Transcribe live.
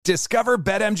Discover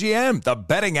BetMGM, the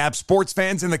betting app sports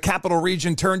fans in the capital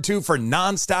region turn to for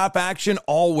nonstop action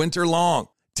all winter long.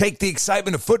 Take the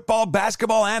excitement of football,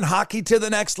 basketball, and hockey to the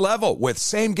next level with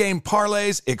same-game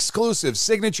parlays, exclusive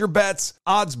signature bets,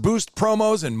 odds boost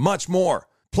promos, and much more.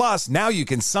 Plus, now you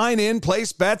can sign in,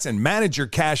 place bets, and manage your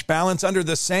cash balance under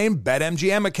the same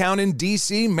BetMGM account in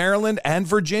D.C., Maryland, and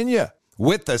Virginia.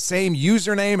 With the same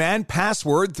username and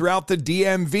password throughout the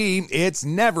DMV, it's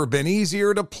never been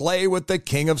easier to play with the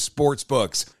king of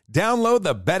sportsbooks. Download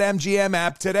the BetMGM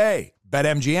app today.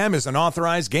 BetMGM is an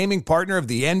authorized gaming partner of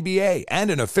the NBA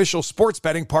and an official sports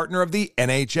betting partner of the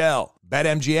NHL.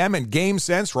 BetMGM and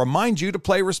GameSense remind you to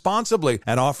play responsibly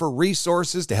and offer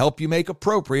resources to help you make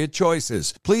appropriate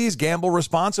choices. Please gamble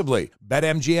responsibly.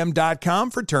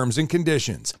 BetMGM.com for terms and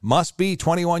conditions. Must be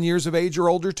 21 years of age or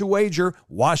older to wager.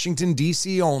 Washington,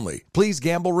 D.C. only. Please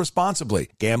gamble responsibly.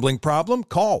 Gambling problem?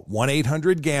 Call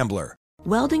 1-800-GAMBLER.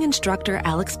 Welding instructor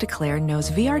Alex DeClaire knows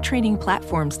VR training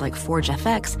platforms like Forge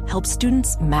FX help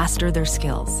students master their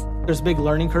skills. There's a big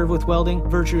learning curve with welding.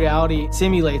 Virtual reality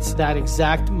simulates that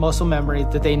exact muscle memory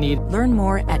that they need. Learn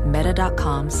more at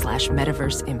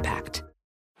meta.com/metaverseimpact.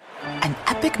 An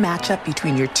epic matchup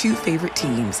between your two favorite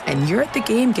teams, and you're at the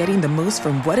game getting the most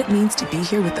from what it means to be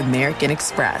here with American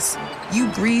Express. You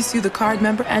breeze through the card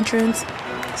member entrance,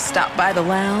 stop by the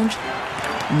lounge.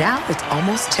 Now it's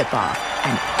almost tip-off,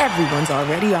 and everyone's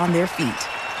already on their feet.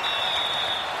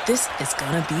 This is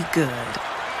gonna be good.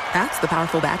 That's the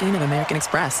powerful backing of American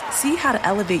Express. See how to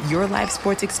elevate your live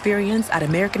sports experience at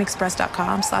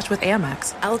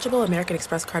americanexpress.com/withAmex. Eligible American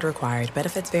Express card required.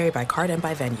 Benefits vary by card and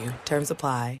by venue. Terms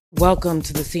apply. Welcome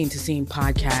to the Scene to Scene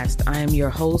podcast. I am your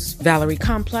host, Valerie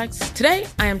Complex. Today,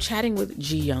 I am chatting with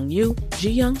Ji Young Yu.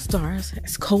 Ji Young stars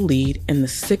as co-lead in the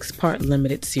 6-part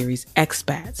limited series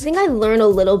Expats. I think I learn a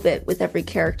little bit with every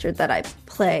character that I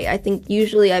play. I think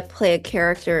usually I play a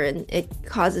character and it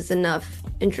causes enough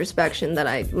introspection that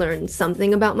I learn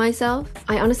something about myself.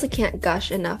 I honestly can't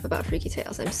gush enough about Freaky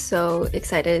Tales. I'm so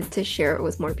excited to share it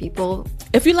with more people.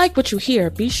 If you like what you hear,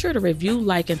 be sure to review,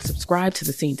 like, and subscribe to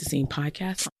the Scene to Scene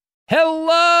podcast.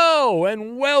 Hello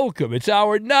and welcome. It's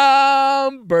our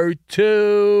number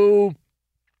 2.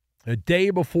 A day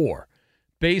before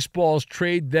baseball's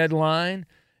trade deadline,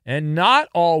 and not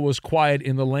all was quiet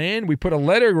in the land. We put a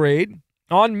letter grade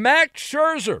on Max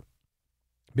Scherzer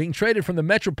being traded from the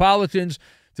Metropolitans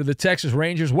to the Texas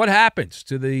Rangers. What happens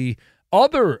to the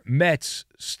other Mets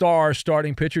star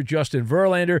starting pitcher, Justin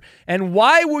Verlander? And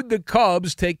why would the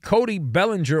Cubs take Cody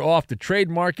Bellinger off the trade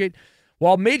market?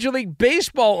 While Major League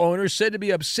Baseball owners said to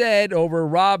be upset over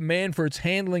Rob Manfred's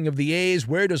handling of the A's,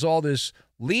 where does all this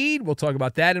lead? We'll talk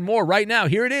about that and more right now.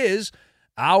 Here it is,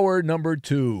 our number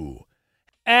 2.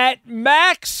 At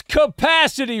max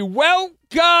capacity,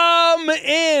 welcome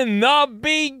in the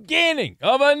beginning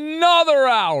of another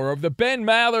hour of the Ben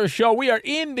Maller Show. We are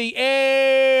in the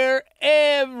air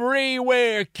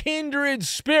everywhere, kindred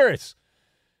spirits.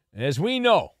 As we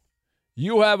know,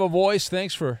 you have a voice.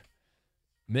 Thanks for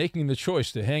making the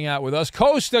choice to hang out with us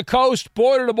coast to coast,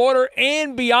 border to border,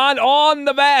 and beyond on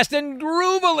the vast and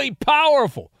groovily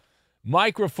powerful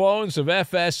microphones of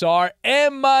FSR,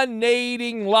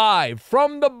 emanating live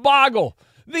from the boggle,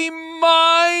 the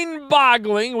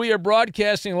mind-boggling. We are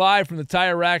broadcasting live from the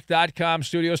TireRack.com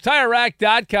studios.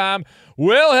 TireRack.com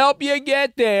will help you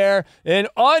get there. An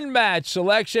unmatched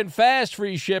selection, fast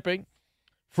free shipping,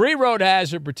 free road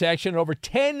hazard protection, over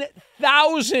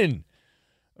 10,000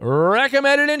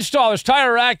 recommended installers.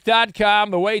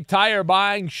 TireRack.com, the way tire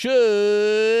buying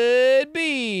should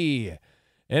be.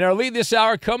 And our lead this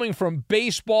hour coming from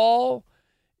baseball.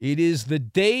 It is the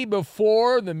day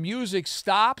before the music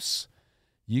stops.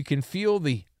 You can feel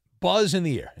the buzz in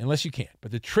the air, unless you can't.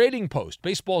 But the Trading Post,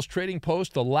 baseball's Trading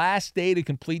Post, the last day to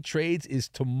complete trades is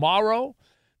tomorrow.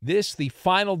 This, the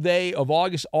final day of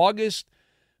August. Final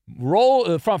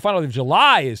day of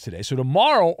July is today. So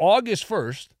tomorrow, August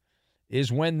 1st, is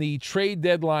when the trade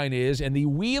deadline is, and the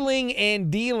wheeling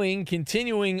and dealing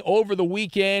continuing over the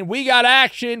weekend. We got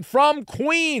action from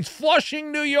Queens, Flushing,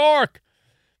 New York.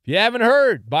 If you haven't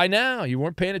heard by now, you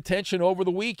weren't paying attention over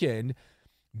the weekend,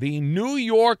 the New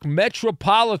York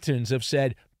Metropolitans have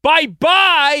said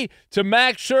bye-bye to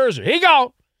Max Scherzer. Here you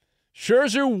go.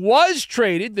 Scherzer was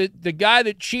traded. The guy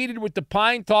that cheated with the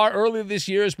pine tar earlier this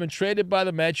year has been traded by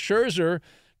the Mets. Scherzer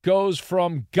goes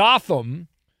from Gotham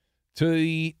to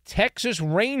the Texas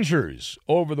Rangers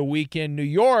over the weekend. New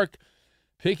York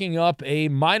picking up a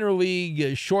minor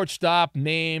league shortstop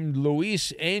named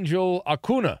Luis Angel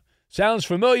Acuna. Sounds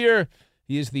familiar.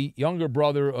 He is the younger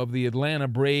brother of the Atlanta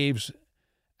Braves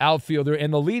outfielder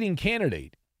and the leading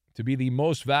candidate to be the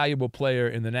most valuable player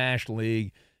in the National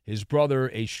League. His brother,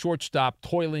 a shortstop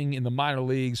toiling in the minor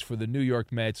leagues for the New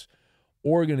York Mets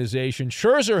organization.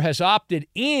 Scherzer has opted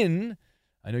in.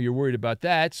 I know you're worried about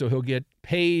that, so he'll get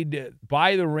paid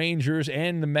by the Rangers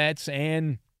and the Mets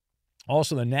and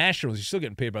also the Nationals. He's still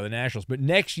getting paid by the Nationals. But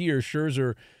next year,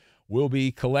 Scherzer will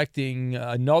be collecting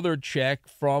another check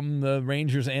from the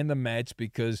Rangers and the Mets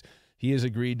because he has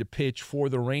agreed to pitch for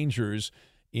the Rangers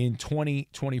in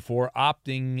 2024,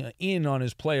 opting in on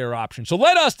his player option. So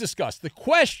let us discuss the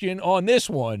question on this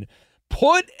one.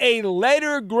 Put a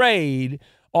letter grade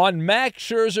on Max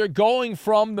Scherzer going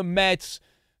from the Mets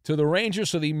to the Rangers.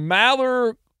 So the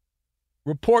Maller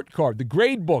report card, the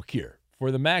grade book here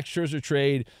for the Max Scherzer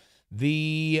trade,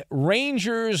 the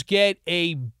Rangers get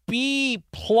a B+.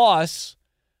 The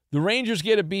Rangers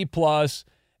get a B+,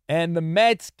 and the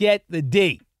Mets get the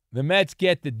D. The Mets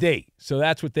get the D. So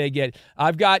that's what they get.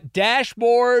 I've got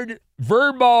dashboard,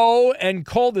 verbo, and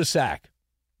cul-de-sac.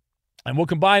 And we'll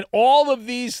combine all of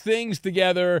these things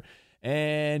together,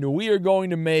 and we are going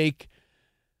to make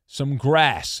some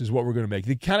grass is what we're going to make.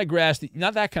 The kind of grass,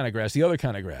 not that kind of grass, the other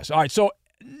kind of grass. All right, so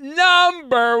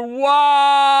number one.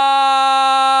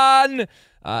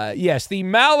 Yes, the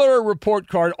Maller report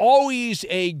card, always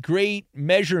a great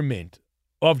measurement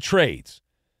of trades.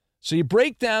 So you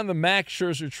break down the Max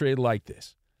Scherzer trade like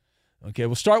this. Okay,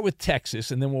 we'll start with Texas,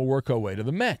 and then we'll work our way to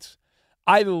the Mets.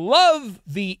 I love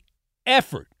the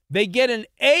effort. They get an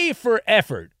A for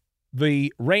effort,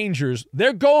 the Rangers.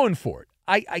 They're going for it.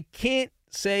 I can't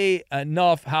say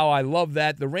enough how I love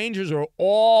that. The Rangers are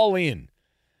all in.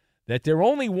 That they're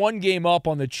only one game up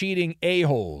on the cheating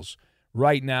a-holes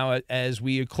right now as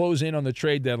we close in on the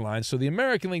trade deadline. So the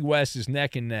American League West is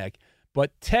neck and neck.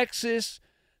 But Texas,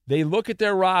 they look at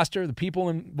their roster, the people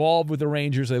involved with the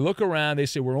Rangers, they look around, they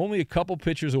say, we're only a couple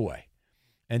pitchers away.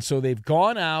 And so they've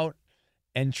gone out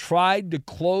and tried to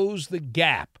close the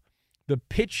gap, the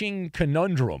pitching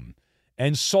conundrum,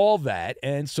 and solve that.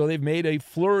 And so they've made a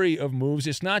flurry of moves.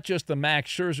 It's not just the Max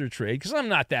Scherzer trade, because I'm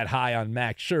not that high on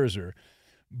Max Scherzer,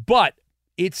 but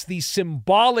it's the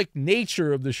symbolic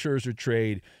nature of the Scherzer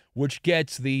trade which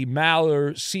gets the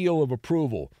Maller seal of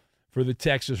approval for the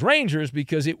Texas Rangers,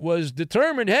 because it was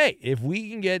determined, hey, if we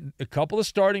can get a couple of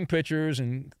starting pitchers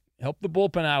and help the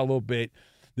bullpen out a little bit,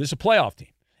 this is a playoff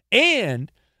team. And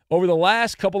over the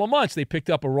last couple of months, they picked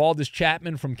up Aroldis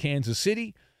Chapman from Kansas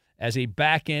City as a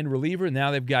back-end reliever. Now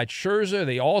they've got Scherzer.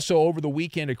 They also, over the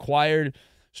weekend, acquired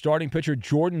starting pitcher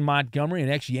Jordan Montgomery, an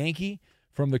ex-Yankee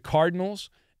from the Cardinals,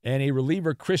 and a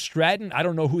reliever, Chris Stratton. I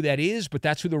don't know who that is, but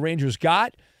that's who the Rangers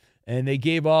got. And they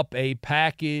gave up a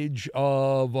package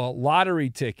of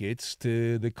lottery tickets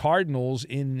to the Cardinals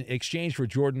in exchange for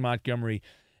Jordan Montgomery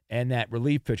and that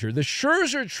relief pitcher. The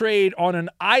Scherzer trade on an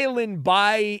island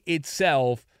by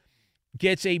itself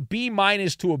gets a B-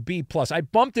 to a B+. I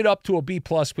bumped it up to a B+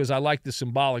 because I like the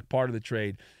symbolic part of the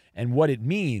trade and what it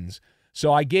means.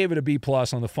 So I gave it a B+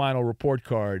 on the final report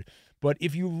card. But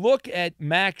if you look at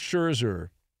Max Scherzer,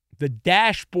 the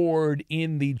dashboard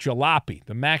in the jalopy,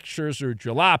 the Max Scherzer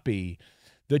jalopy,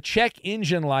 the check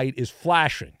engine light is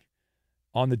flashing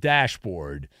on the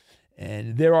dashboard.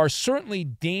 And there are certainly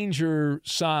danger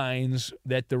signs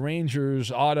that the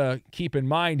Rangers ought to keep in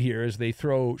mind here as they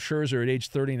throw Scherzer at age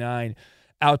 39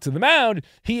 out to the mound.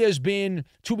 He has been,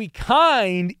 to be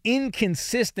kind,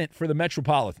 inconsistent for the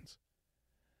Metropolitans.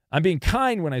 I'm being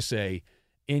kind when I say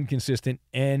inconsistent.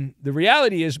 And the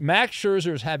reality is Max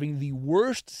Scherzer is having the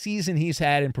worst season he's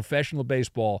had in professional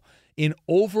baseball in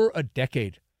over a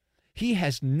decade. He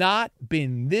has not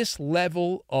been this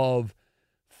level of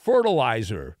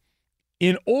fertilizer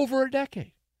in over a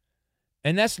decade.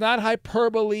 And that's not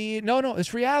hyperbole. No,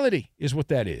 it's reality is what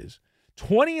that is.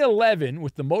 2011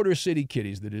 with the Motor City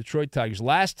Kitties, the Detroit Tigers,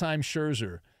 last time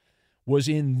Scherzer was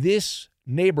in this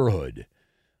neighborhood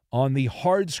on the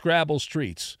hard-scrabble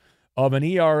streets of an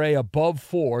ERA above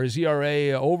 4, his ERA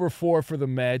over 4 for the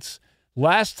Mets.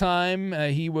 Last time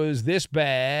he was this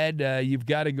bad, you've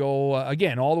got to go,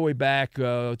 again, all the way back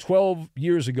 12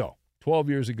 years ago. 12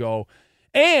 years ago.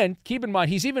 And keep in mind,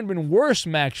 he's even been worse,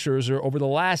 Max Scherzer, over the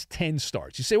last 10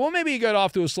 starts. You say, well, maybe he got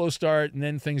off to a slow start and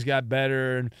then things got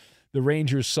better and the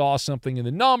Rangers saw something in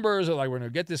the numbers. They're like, we're going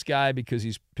to get this guy because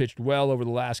he's pitched well over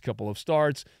the last couple of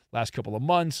starts, last couple of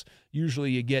months.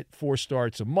 Usually you get 4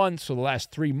 starts a month. So the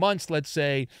last 3 months, let's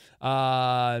say,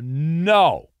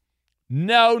 no. In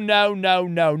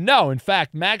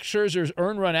fact, Max Scherzer's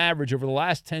earned run average over the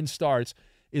last 10 starts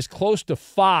is close to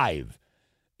 5.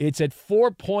 It's at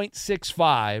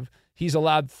 4.65. He's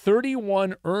allowed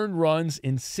 31 earned runs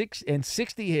in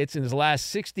 60 hits in his last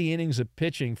 60 innings of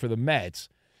pitching for the Mets.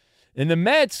 And the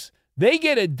Mets, They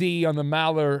get a D on the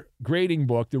Maller grading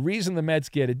book. The reason the Mets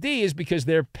get a D is because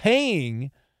they're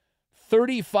paying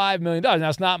 $35 million. Now,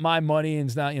 it's not my money, and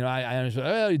it's not, I understand,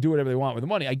 well, you do whatever they want with the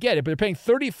money. I get it, but they're paying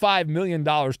 $35 million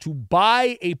to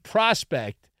buy a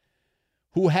prospect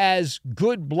who has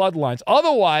good bloodlines.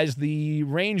 Otherwise, the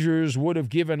Rangers would have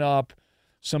given up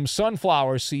some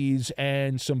sunflower seeds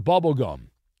and some bubble gum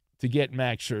to get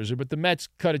Max Scherzer, but the Mets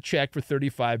cut a check for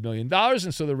 $35 million,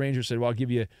 and so the Rangers said, well, I'll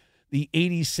give you the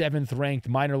 87th ranked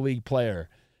minor league player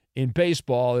in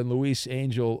baseball in Luis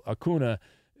Angel Acuna,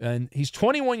 and he's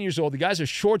 21 years old. The guy's a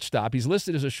shortstop. He's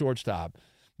listed as a shortstop.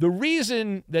 The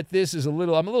reason that this is I'm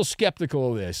a little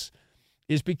skeptical of this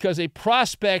is because a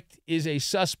prospect is a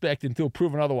suspect until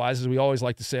proven otherwise, as we always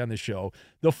like to say on this show.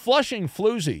 The Flushing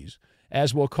Floozies,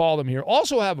 as we'll call them here,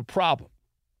 also have a problem.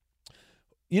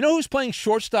 You know who's playing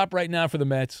shortstop right now for the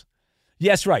Mets?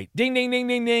 Yes, right. Ding, ding, ding,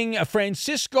 ding, ding.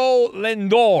 Francisco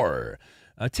Lindor.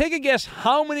 Take a guess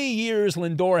how many years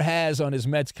Lindor has on his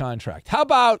Mets contract. How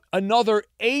about another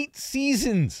 8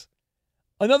 seasons?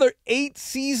 Another 8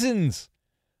 seasons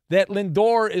that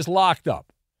Lindor is locked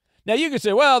up. Now, you could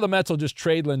say, well, the Mets will just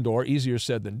trade Lindor. Easier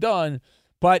said than done.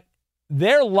 But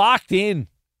they're locked in.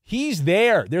 He's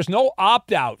there. There's no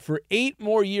opt-out for 8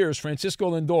 more years.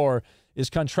 Francisco Lindor is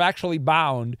contractually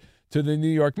bound to the New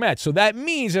York Mets. So that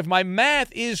means, if my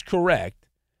math is correct,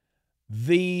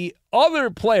 the other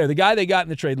player, the guy they got in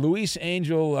the trade, Luis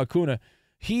Angel Acuna,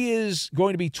 he is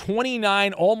going to be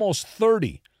 29, almost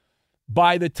 30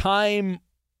 by the time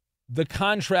the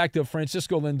contract of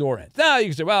Francisco Lindor ends. Now, you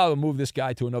can say, well, they'll move this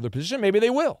guy to another position. Maybe they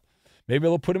will. Maybe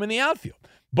they'll put him in the outfield.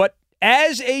 But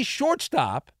as a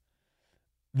shortstop,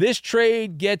 this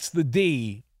trade gets the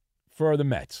D for the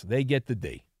Mets. They get the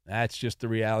D. That's just the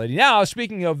reality. Now,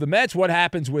 speaking of the Mets, what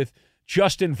happens with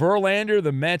Justin Verlander?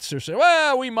 The Mets are saying,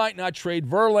 well, we might not trade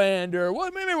Verlander.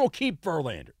 Well, maybe we'll keep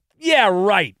Verlander. Yeah,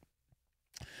 right.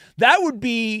 That would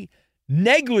be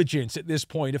negligence at this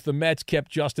point if the Mets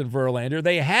kept Justin Verlander.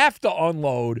 They have to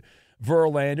unload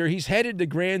Verlander. He's headed to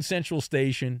Grand Central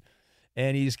Station,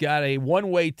 and he's got a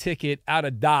one-way ticket out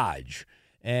of Dodge.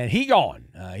 And he gone.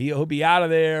 He'll be out of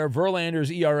there. Verlander's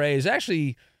ERA is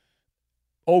actually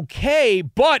okay,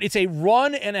 but it's a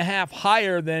run and a half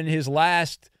higher than his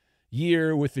last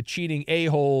year with the cheating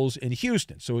a-holes in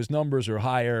Houston. So his numbers are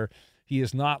higher. He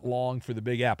is not long for the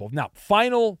Big Apple. Now,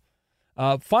 final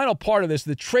part of this,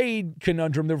 the trade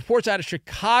conundrum. The reports out of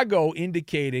Chicago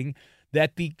indicating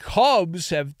that the Cubs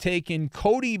have taken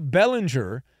Cody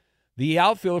Bellinger, the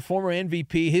outfielder, former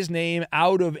MVP, his name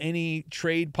out of any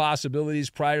trade possibilities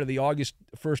prior to the August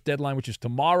 1st deadline, which is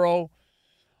tomorrow.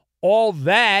 All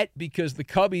that because the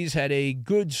Cubbies had a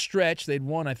good stretch. They'd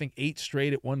won, I think, 8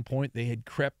 straight at one point. They had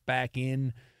crept back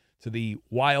in to the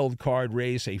wild card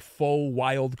race, a faux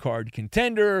wild card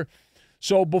contender.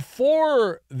 So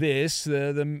before this,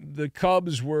 the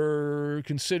Cubs were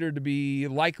considered to be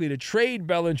likely to trade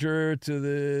Bellinger to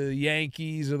the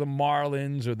Yankees or the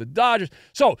Marlins or the Dodgers.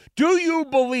 So do you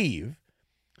believe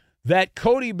that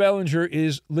Cody Bellinger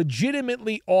is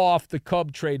legitimately off the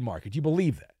Cub trade market? Do you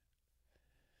believe that?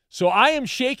 So I am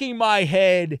shaking my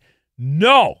head.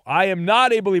 No, I am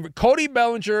not a believer. Cody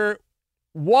Bellinger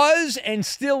was and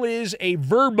still is a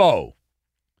verbo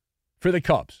for the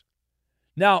Cubs.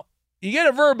 Now, you get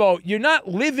a verbo, you're not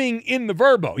living in the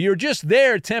verbo. You're just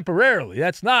there temporarily.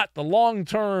 That's not the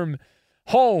long-term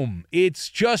home. It's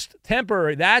just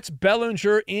temporary. That's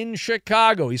Bellinger in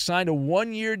Chicago. He signed a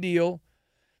 1-year deal.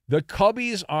 The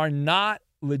Cubbies are not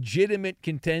legitimate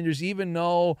contenders, even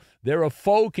though they're a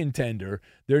faux contender.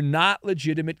 They're not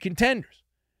legitimate contenders.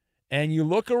 And you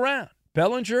look around.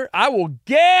 Bellinger, I will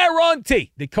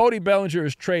guarantee that Cody Bellinger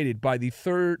is traded by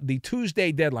the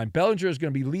Tuesday deadline. Bellinger is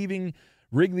going to be leaving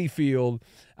Wrigley Field.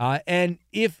 And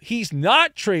if he's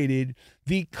not traded,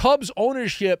 the Cubs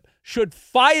ownership should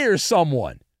fire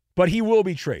someone, but he will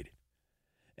be traded.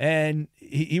 And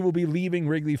he will be leaving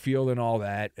Wrigley Field and all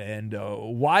that. And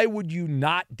why would you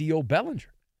not deal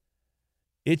Bellinger?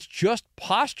 It's just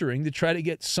posturing to try to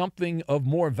get something of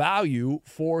more value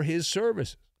for his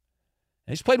services.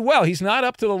 And he's played well. He's not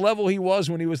up to the level he was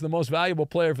when he was the most valuable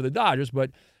player for the Dodgers,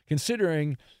 but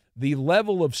considering the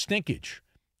level of stinkage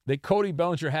that Cody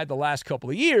Bellinger had the last couple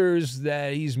of years,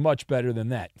 that he's much better than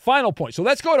that. Final point. So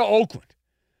let's go to Oakland.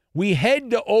 We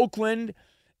head to Oakland,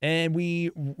 and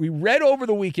we read over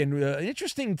the weekend an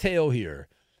interesting tale here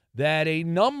that a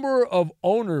number of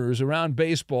owners around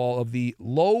baseball of the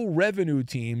low-revenue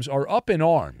teams are up in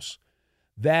arms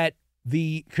that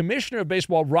the commissioner of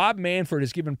baseball, Rob Manfred,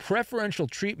 has given preferential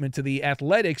treatment to the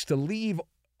Athletics to leave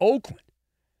Oakland.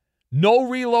 No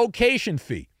relocation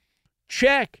fee.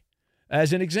 Check,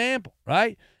 as an example,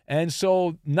 right? And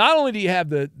so not only do you have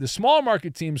the small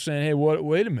market teams saying, hey,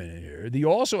 wait a minute here, you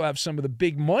also have some of the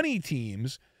big money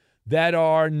teams that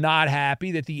are not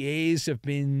happy that the A's have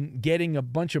been getting a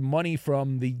bunch of money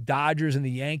from the Dodgers and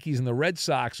the Yankees and the Red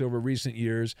Sox over recent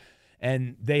years,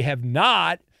 and they have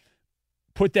not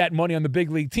put that money on the big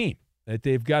league team, that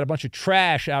they've got a bunch of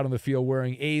trash out on the field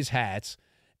wearing A's hats,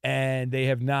 and they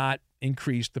have not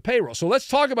increased the payroll. So let's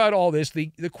talk about all this. The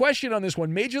question on this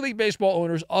one, Major League Baseball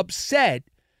owners upset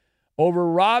over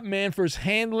Rob Manfred's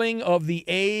handling of the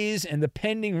A's and the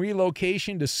pending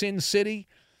relocation to Sin City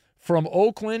from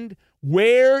Oakland.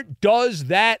 Where does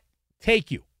that take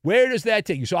you? Where does that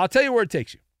take you? So I'll tell you where it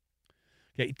takes you.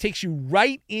 Okay, it takes you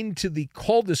right into the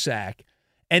cul-de-sac,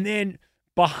 and then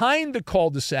behind the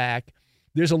cul-de-sac,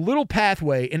 there's a little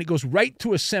pathway, and it goes right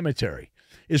to a cemetery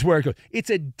is where it goes. It's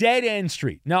a dead-end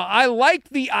street. Now, I like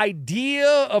the idea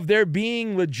of there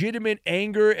being legitimate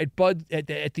anger at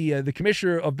the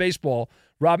commissioner of baseball,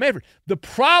 Rob Manfred. The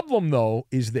problem, though,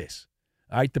 is this.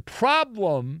 All right, the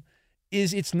problem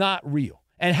is it's not real.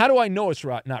 And how do I know it's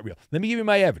not real? Let me give you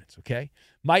my evidence, okay?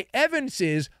 My evidence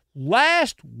is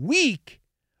last week,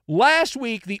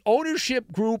 the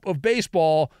ownership group of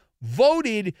baseball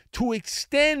voted to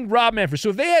extend Rob Manfred. So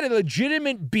if they had a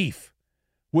legitimate beef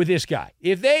with this guy,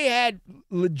 if they had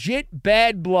legit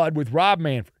bad blood with Rob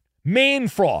Manfred, man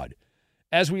fraud,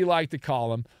 as we like to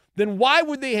call him, then why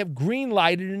would they have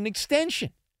green-lighted an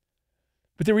extension?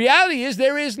 But the reality is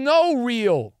there is no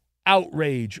real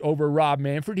outrage over Rob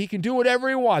Manfred. He can do whatever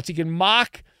he wants. He can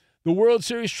mock the World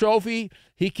Series trophy.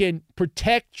 He can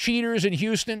protect cheaters in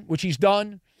Houston, which he's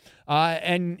done,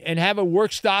 and have a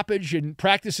work stoppage and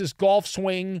practice his golf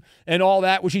swing and all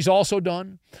that, which he's also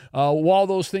done while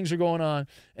those things are going on,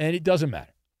 and it doesn't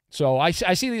matter. So I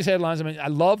see these headlines. I mean, I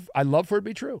love for it to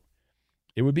be true.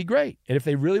 It would be great. And if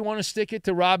they really want to stick it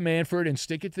to Rob Manfred and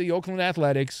stick it to the Oakland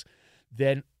Athletics,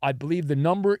 then I believe the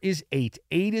number is 8.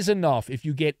 8 is enough. If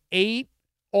you get 8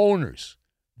 owners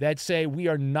that say we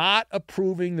are not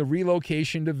approving the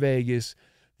relocation to Vegas,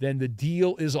 then the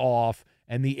deal is off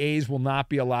and the A's will not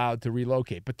be allowed to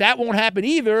relocate. But that won't happen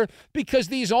either because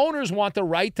these owners want the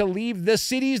right to leave the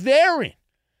cities they're in.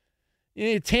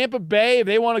 Tampa Bay, if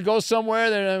they want to go somewhere,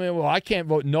 then I can't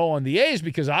vote no on the A's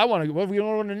because I want to. What if we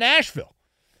want to go to Nashville?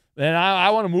 Then I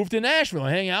want to move to Nashville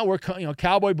and hang out, wear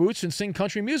cowboy boots and sing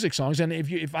country music songs. And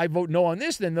if I vote no on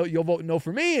this, then you'll vote no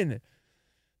for me. And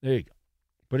there you go.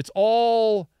 But it's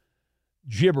all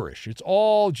gibberish. It's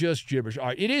all just gibberish. All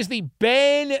right, it is the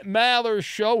Ben Maller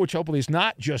Show, which hopefully is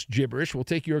not just gibberish. We'll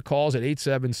take your calls at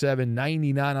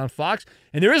 877-99 on Fox.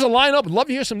 And there is a lineup. I'd love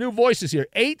to hear some new voices here.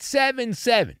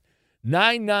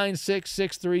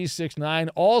 877-996-6369.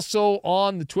 Also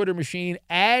on the Twitter machine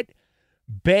at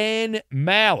Ben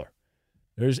Maller.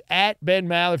 There's at Ben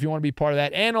Maller if you want to be part of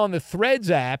that. And on the Threads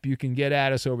app, you can get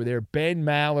at us over there. Ben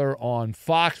Maller on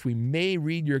Fox. We may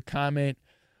read your comment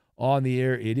on the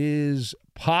air. It is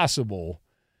possible.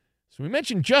 So we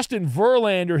mentioned Justin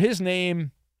Verlander, his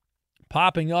name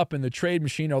popping up in the trade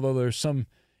machine, although there's some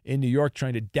in New York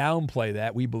trying to downplay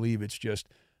that. We believe it's just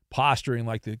posturing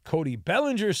like the Cody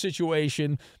Bellinger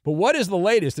situation. But what is the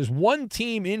latest? There's one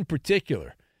team in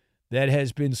particular that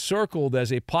has been circled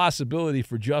as a possibility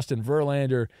for Justin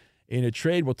Verlander in a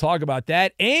trade. We'll talk about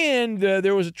that. And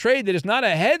there was a trade that is not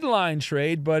a headline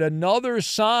trade, but another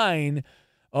sign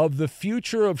of the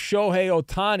future of Shohei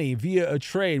Ohtani via a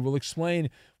trade. We'll explain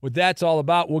what that's all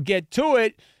about. We'll get to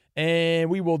it, and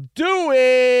we will do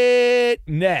it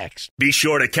next. Be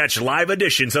sure to catch live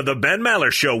editions of the Ben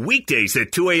Maller Show weekdays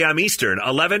at 2 a.m. Eastern,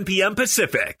 11 p.m.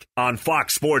 Pacific on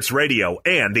Fox Sports Radio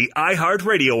and the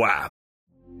iHeartRadio app.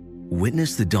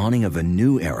 Witness the dawning of a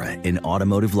new era in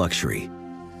automotive luxury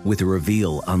with a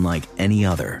reveal unlike any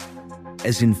other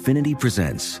as Infiniti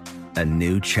presents a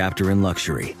new chapter in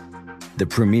luxury, the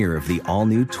premiere of the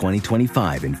all-new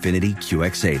 2025 Infiniti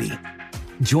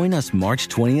QX80. Join us March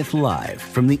 20th live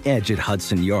from the Edge at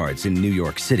Hudson Yards in New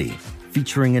York City,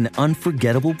 featuring an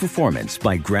unforgettable performance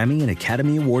by Grammy and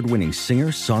Academy Award-winning singer,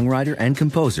 songwriter, and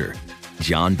composer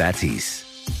Jon Batiste.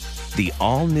 The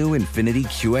all-new Infiniti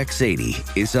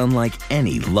QX80 is unlike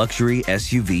any luxury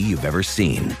SUV you've ever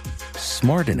seen.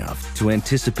 Smart enough to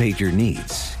anticipate your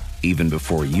needs, even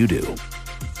before you do.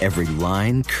 Every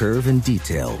line, curve, and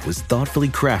detail was thoughtfully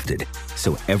crafted,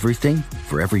 so everything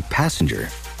for every passenger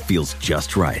feels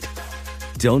just right.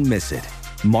 Don't miss it.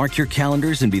 Mark your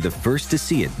calendars and be the first to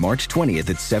see it March 20th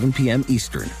at 7 p.m.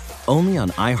 Eastern, only on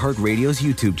iHeartRadio's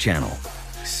YouTube channel.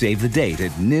 Save the date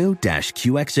at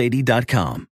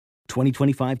new-QX80.com.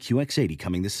 2025 QX80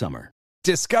 coming this summer.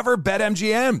 Discover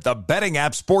BetMGM, the betting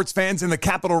app sports fans in the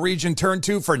capital region turn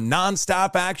to for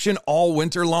nonstop action all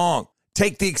winter long.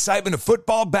 Take the excitement of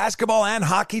football, basketball, and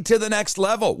hockey to the next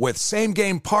level with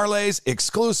same-game parlays,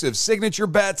 exclusive signature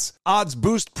bets, odds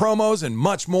boost promos, and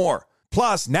much more.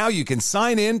 Plus, now you can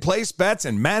sign in, place bets,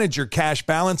 and manage your cash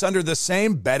balance under the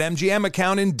same BetMGM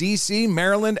account in D.C.,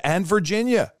 Maryland, and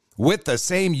Virginia. With the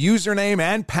same username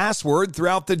and password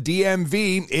throughout the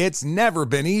DMV, it's never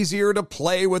been easier to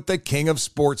play with the king of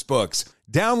sportsbooks.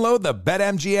 Download the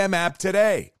BetMGM app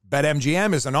today.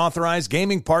 BetMGM is an authorized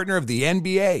gaming partner of the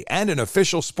NBA and an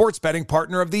official sports betting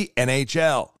partner of the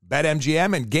NHL.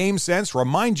 BetMGM and GameSense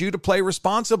remind you to play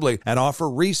responsibly and offer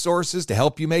resources to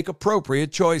help you make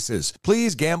appropriate choices.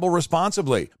 Please gamble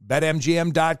responsibly.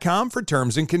 BetMGM.com for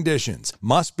terms and conditions.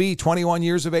 Must be 21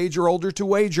 years of age or older to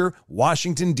wager.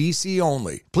 Washington, D.C.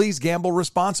 only. Please gamble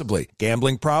responsibly.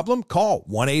 Gambling problem? Call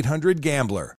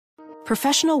 1-800-GAMBLER.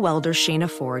 Professional welder Shayna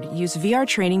Ford used VR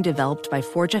training developed by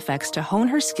ForgeFX to hone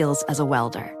her skills as a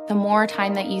welder. The more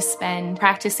time that you spend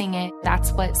practicing it,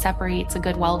 that's what separates a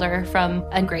good welder from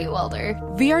a great welder.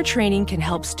 VR training can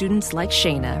help students like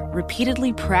Shayna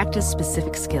repeatedly practice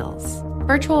specific skills.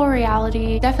 Virtual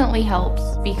reality definitely helps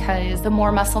because the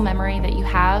more muscle memory that you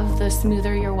have, the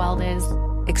smoother your weld is.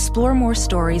 Explore more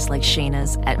stories like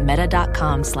Shayna's at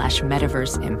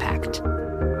meta.com/metaverseimpact.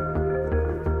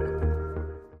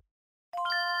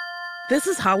 This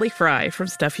is Holly Fry from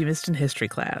Stuff You Missed in History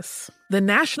class. The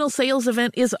national sales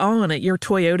event is on at your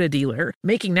Toyota dealer,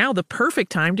 making now the perfect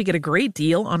time to get a great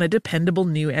deal on a dependable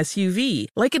new SUV,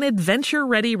 like an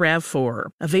adventure-ready RAV4.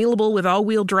 Available with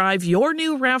all-wheel drive, your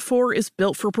new RAV4 is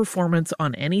built for performance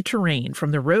on any terrain,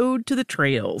 from the road to the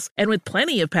trails. And with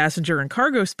plenty of passenger and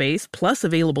cargo space, plus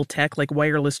available tech like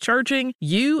wireless charging,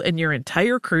 you and your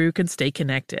entire crew can stay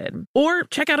connected. Or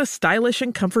check out a stylish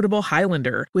and comfortable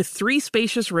Highlander with 3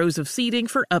 spacious rows of seating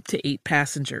for up to 8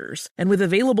 passengers. And with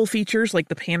available features like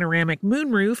the panoramic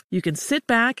moonroof, you can sit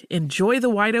back, enjoy the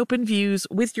wide-open views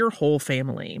with your whole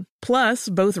family. Plus,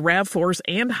 both RAV4s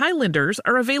and Highlanders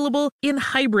are available in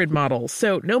hybrid models,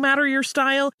 so no matter your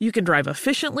style, you can drive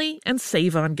efficiently and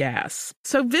save on gas.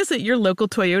 So visit your local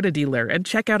Toyota dealer and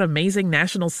check out amazing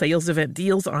national sales event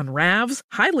deals on RAVs,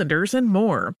 Highlanders, and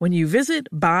more when you visit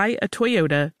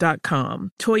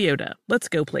buyatoyota.com. Toyota, let's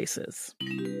go places.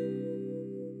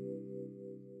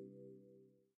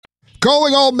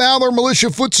 Calling all Maller Militia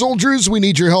foot soldiers, we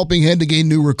need your helping hand to gain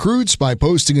new recruits by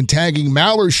posting and tagging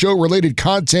Maller Show-related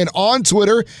content on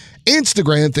Twitter,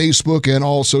 Instagram, Facebook, and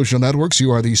all social networks.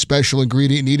 You are the special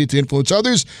ingredient needed to influence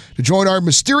others to join our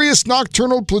mysterious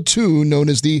nocturnal platoon known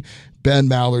as the Ben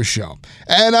Maller Show.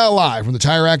 And live from the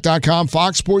TireRack.com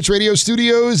Fox Sports Radio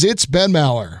studios, it's Ben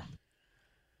Maller.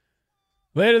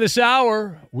 Later this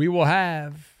hour, we will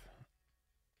have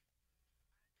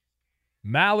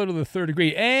Maller to the third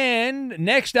degree. And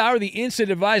next hour, the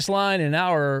Instant Advice Line and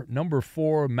our number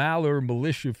 4 Maller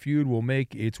Militia Feud will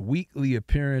make its weekly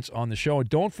appearance on the show. And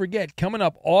don't forget, coming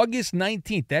up August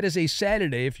 19th, that is a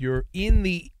Saturday. If you're in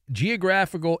the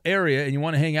geographical area and you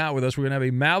want to hang out with us, we're going to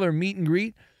have a Maller meet and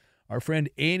greet. Our friend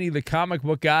Andy, the comic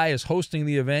book guy, is hosting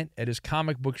the event at his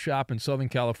comic book shop in Southern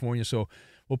California. So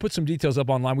we'll put some details up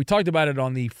online. We talked about it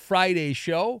on the Friday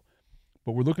show,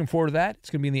 but we're looking forward to that.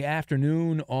 It's going to be in the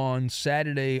afternoon on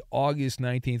Saturday, August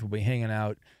 19th. We'll be hanging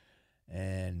out,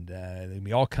 and there'll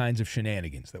be all kinds of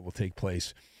shenanigans that will take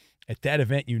place at that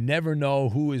event. You never know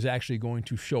who is actually going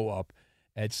to show up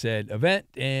at said event.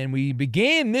 And we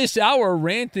began this hour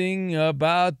ranting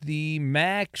about the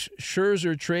Max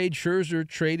Scherzer trade. Scherzer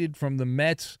traded from the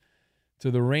Mets to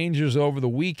the Rangers over the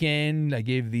weekend. I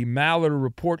gave the Maller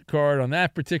report card on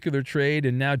that particular trade,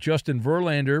 and now Justin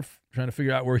Verlander trying to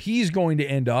figure out where he's going to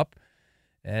end up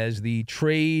as the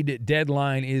trade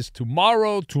deadline is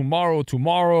tomorrow.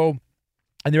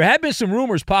 And there have been some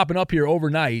rumors popping up here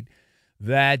overnight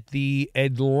that the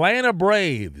Atlanta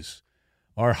Braves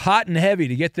are hot and heavy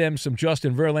to get them some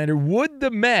Justin Verlander. Would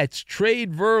the Mets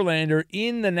trade Verlander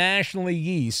in the National League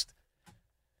East?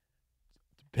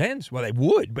 Depends. Well, they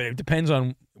would, but it depends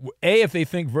on, A, if they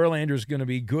think Verlander is going to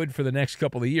be good for the next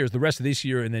couple of years, the rest of this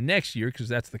year and then next year, because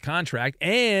that's the contract,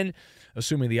 and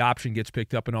assuming the option gets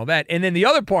picked up and all that. And then the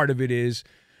other part of it is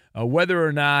whether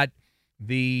or not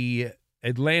the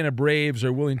Atlanta Braves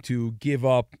are willing to give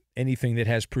up anything that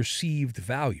has perceived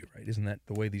value, right? Isn't that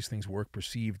the way these things work,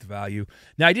 perceived value?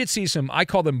 Now, I did see some, I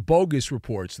call them bogus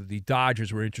reports, that the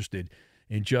Dodgers were interested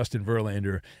in Justin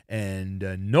Verlander, and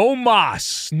no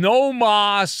moss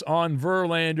on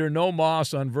Verlander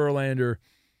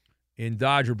in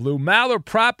Dodger Blue. Maller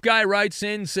Prop Guy writes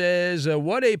in, says,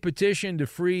 what a petition to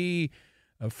free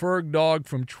Ferg Dog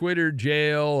from Twitter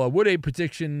jail. Would a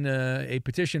petition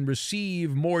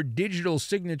receive more digital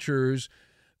signatures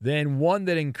than one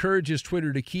that encourages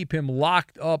Twitter to keep him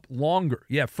locked up longer.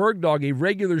 Yeah, Fergdog, a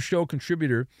regular show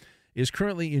contributor, is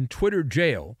currently in Twitter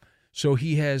jail, so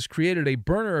he has created a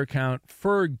burner account,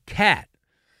 FergCat,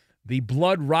 the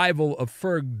blood rival of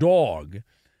Fergdog.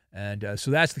 And so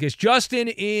that's the case. Justin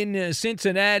in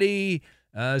Cincinnati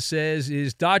says,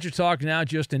 is Dodger Talk now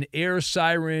just an air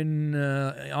siren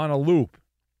on a loop?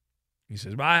 He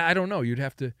says, I don't know. You'd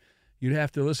have to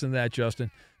listen to that, Justin.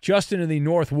 Justin in the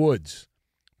North Woods.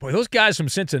 Boy, those guys from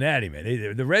Cincinnati,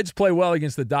 man. The Reds play well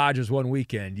against the Dodgers one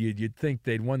weekend. You'd think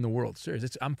they'd won the World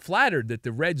Series. I'm flattered that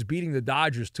the Reds beating the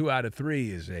Dodgers 2 out of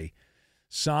 3 is a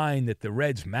sign that the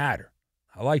Reds matter.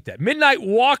 I like that. Midnight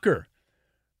Walker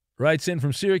writes in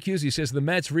from Syracuse. He says the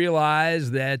Mets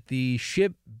realize that the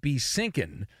ship be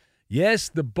sinking. Yes,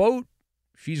 the boat,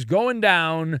 she's going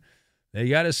down. They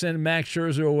got to send Max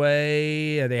Scherzer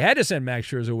away. They had to send Max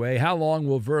Scherzer away. How long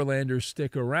will Verlander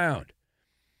stick around?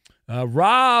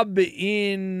 Rob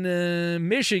in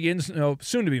Michigan,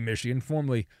 soon to be Michigan,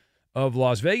 formerly of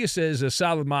Las Vegas, says, a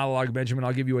solid monologue, Benjamin.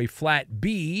 I'll give you a flat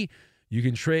B. You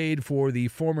can trade for the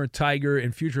former Tiger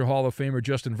and future Hall of Famer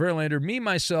Justin Verlander. Me,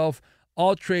 myself,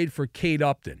 I'll trade for Kate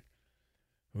Upton,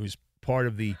 who's part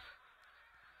of the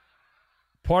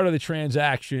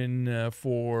transaction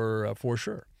for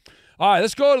sure. All right,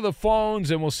 let's go to the phones,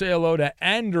 and we'll say hello to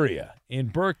Andrea in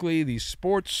Berkeley, the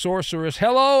sports sorceress.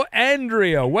 Hello,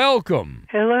 Andrea. Welcome.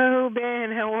 Hello,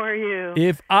 Ben. How are you?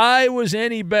 If I was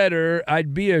any better,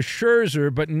 I'd be a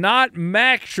Scherzer, but not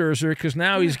Max Scherzer, because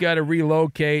now he's got to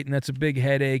relocate, and that's a big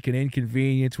headache and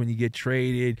inconvenience when you get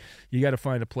traded. You got to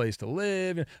find a place to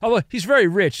live. Although he's very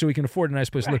rich, so he can afford a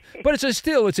nice place to live. But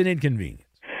it's an inconvenience.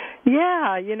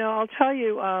 Yeah, I'll tell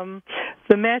you,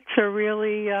 the Mets are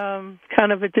really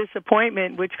kind of a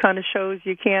disappointment, which kind of shows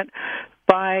you can't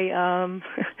buy,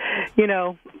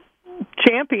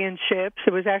 championships.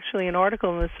 There was actually an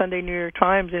article in the Sunday New York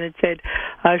Times, and it said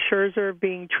Scherzer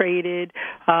being traded.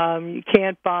 You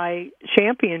can't buy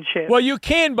championships. Well, you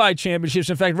can buy championships.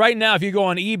 In fact, right now, if you go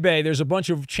on eBay, there's a bunch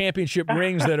of championship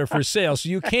rings that are for sale. So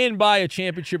you can buy a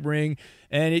championship ring,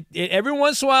 and it every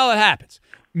once in a while it happens.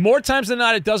 More times than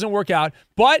not, it doesn't work out.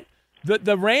 But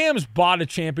the Rams bought a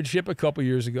championship a couple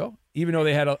years ago, even though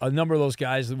they had a number of those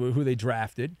guys who they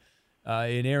drafted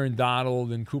in Aaron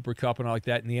Donald and Cooper Kupp and all like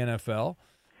that in the NFL.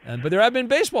 But there have been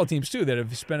baseball teams, too, that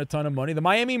have spent a ton of money. The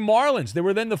Miami Marlins, they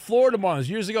were then the Florida Marlins.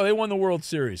 Years ago, they won the World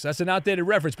Series. That's an outdated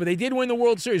reference, but they did win the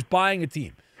World Series buying a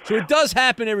team. So it does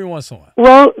happen every once in a while.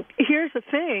 Well, here's the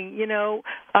thing,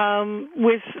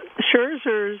 with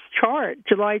Scherzer's chart,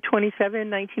 July 27,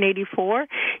 1984,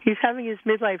 he's having his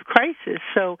midlife crisis.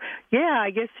 So, yeah, I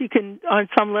guess you can, on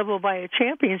some level, buy a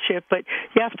championship, but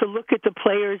you have to look at the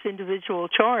players' individual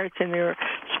charts and their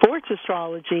sports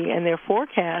astrology and their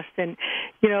forecast. And,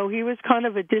 he was kind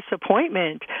of a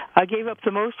disappointment. I gave up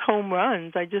the most home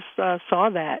runs. I just saw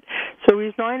that. So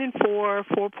he's 9-4,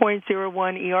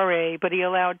 4.01 ERA, but he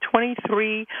allowed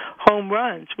 23 home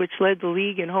runs, which led the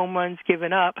league in home runs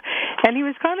given up. And he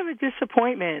was kind of a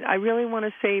disappointment. I really want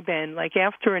to say, Ben,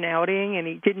 after an outing and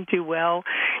he didn't do well,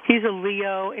 he's a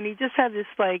Leo, and he just had this,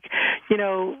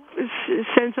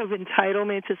 sense of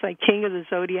entitlement. It's like king of the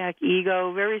zodiac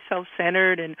ego, very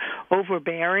self-centered and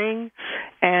overbearing.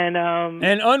 And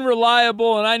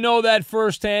unreliable, and I know that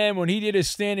firsthand when he did his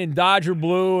stint in Dodger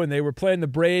Blue and they were playing the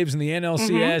Braves in the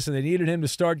NLCS and they needed him to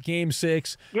start Game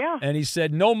 6. Yeah. And he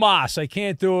said, no mas, I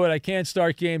can't do it. I can't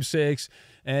start Game 6.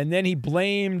 And then he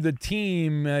blamed the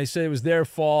team. He said it was their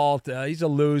fault. He's a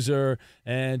loser,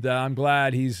 and I'm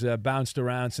glad he's bounced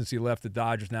around since he left the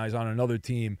Dodgers. Now he's on another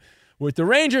team with the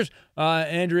Rangers,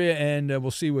 Andrea, and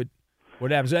we'll see what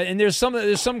happens. And there's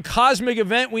some cosmic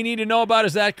event we need to know about.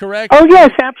 Is that correct? Oh, yes,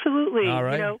 absolutely. All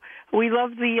right. We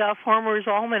love the Farmer's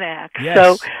Almanac.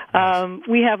 Yes. So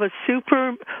we have a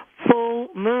super full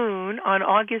moon on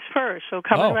August 1st, so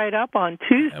coming right up on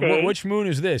Tuesday. Which moon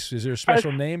is this? Is there a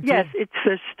special name to Yes, it? it's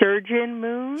the Sturgeon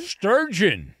moon.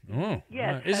 Sturgeon. Oh,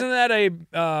 yes. Isn't that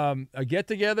a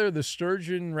get-together, the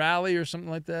Sturgeon Rally or something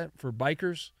like that for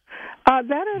bikers?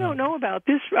 That I don't know about.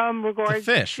 This regards it's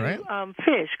a fish, to, right?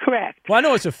 Fish, correct. Well, I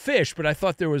know it's a fish, but I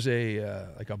thought there was a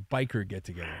biker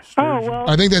get-together. Oh, well.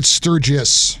 I think that's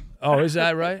Sturgis. Oh, is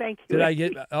that right? Thank you. Did I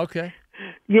get okay?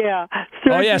 Yeah.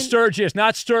 Oh, yeah, Sturgis,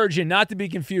 not Sturgeon, not to be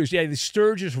confused. Yeah, the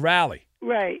Sturgis Rally.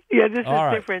 Right. Yeah, this All is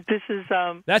right. different. This is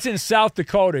That's in South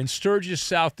Dakota, in Sturgis,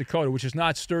 South Dakota, which is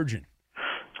not sturgeon.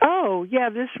 Oh, yeah,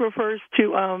 this refers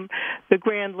to the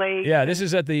Grand Lake. Yeah, this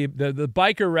is at the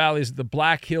biker rally is the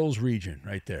Black Hills region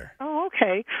right there. Oh, okay.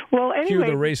 Okay. Well, anyway. Cue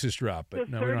the racist drop, but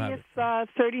the no, we don't have it.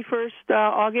 31st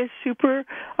August,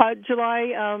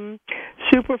 July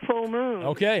super full moon.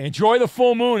 Okay, enjoy the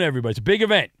full moon, everybody. It's a big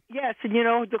event. Yes, and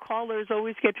the callers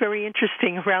always get very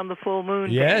interesting around the full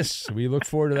moon. Yes, we look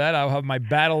forward to that. I'll have my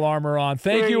battle armor on.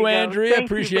 Thank you, you Andrea. Thank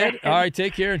Appreciate it. All right,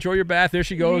 take care. Enjoy your bath. There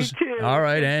she goes. You too. All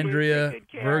right, Thank Andrea,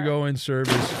 Virgo in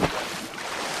service.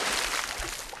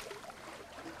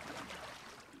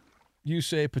 You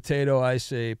say potato, I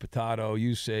say potato.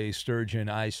 You say sturgeon,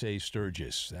 I say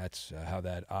Sturgis. That's how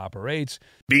that operates.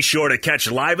 Be sure to catch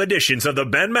live editions of the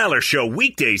Ben Maller Show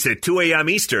weekdays at 2 a.m.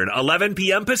 Eastern, 11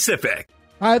 p.m. Pacific.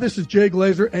 Hi, this is Jay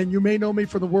Glazer, and you may know me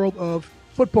from the world of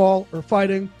football or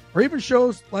fighting or even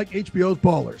shows like HBO's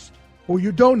Ballers. What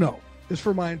you don't know is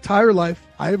for my entire life,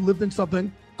 I have lived in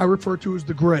something I refer to as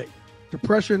the gray.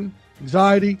 Depression,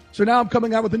 anxiety. So now I'm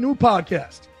coming out with a new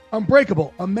podcast,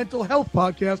 Unbreakable, a mental health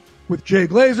podcast with Jay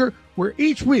Glazer, where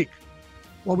each week,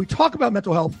 while we talk about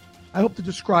mental health, I hope to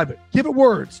describe it, give it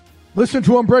words. Listen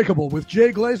to Unbreakable with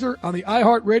Jay Glazer on the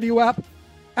iHeartRadio app,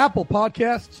 Apple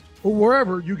Podcasts, or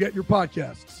wherever you get your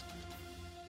podcasts.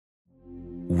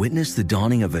 Witness the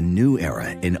dawning of a new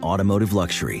era in automotive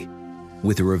luxury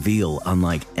with a reveal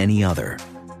unlike any other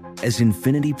as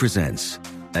Infiniti presents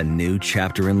a new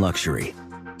chapter in luxury,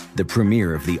 the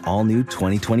premiere of the all-new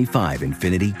 2025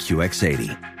 Infiniti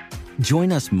QX80.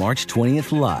 Join us March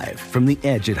 20th live from the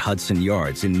Edge at Hudson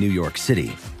Yards in New York City,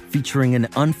 featuring an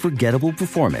unforgettable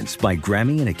performance by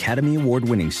Grammy and Academy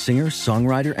Award-winning singer,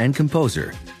 songwriter, and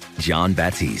composer, Jon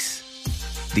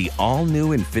Batiste. The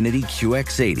all-new Infiniti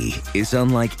QX80 is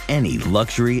unlike any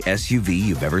luxury SUV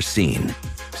you've ever seen.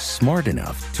 Smart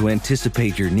enough to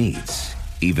anticipate your needs,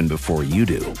 even before you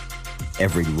do.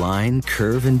 Every line,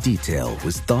 curve, and detail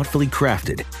was thoughtfully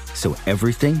crafted, so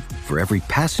everything for every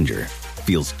passenger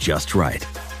feels just right.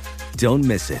 Don't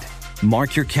miss it.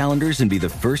 Mark your calendars and be the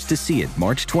first to see it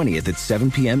March 20th at 7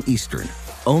 p.m. Eastern,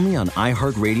 only on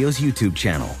iHeartRadio's YouTube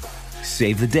channel.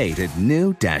 Save the date at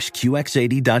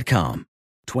new-QX80.com.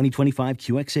 2025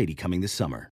 QX80 coming this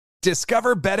summer.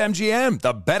 Discover BetMGM,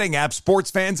 the betting app sports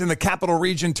fans in the capital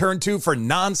region turn to for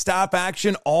nonstop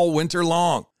action all winter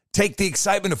long. Take the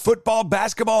excitement of football,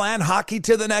 basketball, and hockey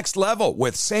to the next level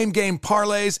with same-game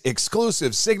parlays,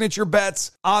 exclusive signature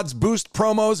bets, odds boost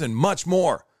promos, and much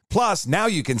more. Plus, now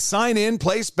you can sign in,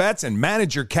 place bets, and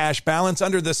manage your cash balance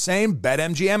under the same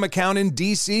BetMGM account in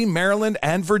D.C., Maryland,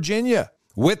 and Virginia.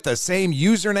 With the same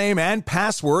username and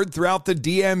password throughout the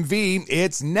DMV,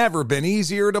 it's never been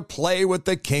easier to play with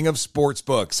the king of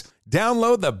sportsbooks.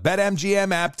 Download the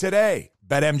BetMGM app today.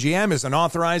 BetMGM is an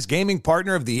authorized gaming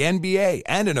partner of the NBA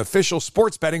and an official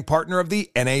sports betting partner of the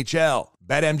NHL.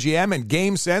 BetMGM and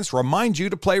GameSense remind you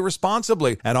to play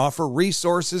responsibly and offer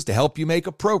resources to help you make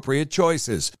appropriate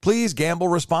choices. Please gamble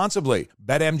responsibly.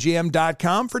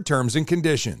 BetMGM.com for terms and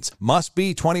conditions. Must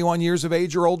be 21 years of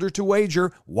age or older to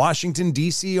wager. Washington,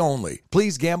 D.C. only.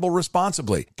 Please gamble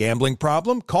responsibly. Gambling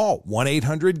problem? Call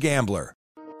 1-800-GAMBLER.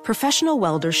 Professional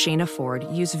welder Shayna Ford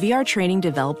used VR training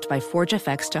developed by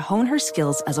ForgeFX to hone her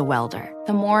skills as a welder.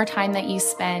 The more time that you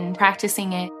spend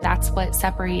practicing it, that's what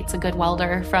separates a good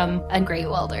welder from a great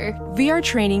welder. VR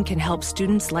training can help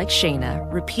students like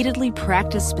Shayna repeatedly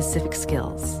practice specific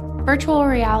skills. Virtual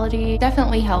reality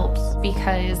definitely helps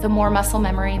because the more muscle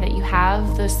memory that you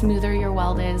have, the smoother your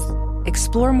weld is.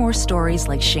 Explore more stories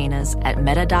like Shayna's at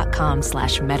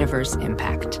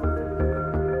meta.com/metaverseimpact.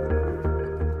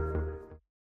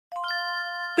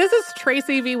 This is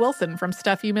Tracy V. Wilson from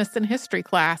Stuff You Missed in History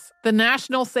Class. The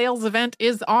national sales event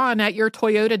is on at your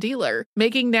Toyota dealer,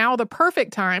 making now the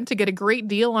perfect time to get a great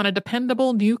deal on a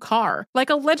dependable new car.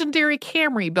 Like a legendary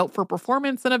Camry built for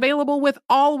performance and available with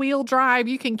all-wheel drive,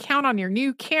 you can count on your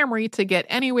new Camry to get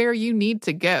anywhere you need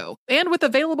to go. And with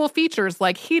available features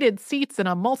like heated seats and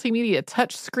a multimedia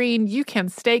touchscreen, you can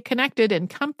stay connected in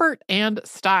comfort and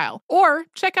style. Or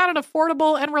check out an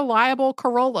affordable and reliable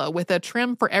Corolla with a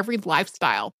trim for every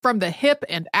lifestyle. From the hip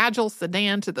and agile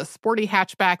sedan to the sporty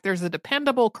hatchback, there's a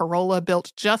dependable Corolla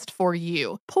built just for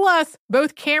you. Plus,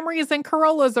 both Camrys and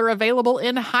Corollas are available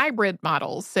in hybrid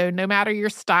models, so no matter your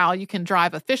style, you can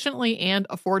drive efficiently and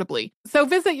affordably. So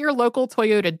visit your local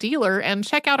Toyota dealer and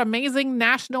check out amazing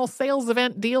national sales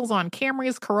event deals on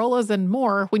Camrys, Corollas, and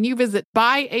more when you visit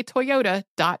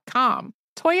buyatoyota.com.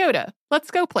 Toyota,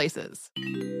 let's go places.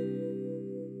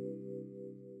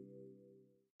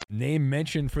 Name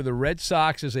mentioned for the Red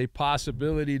Sox as a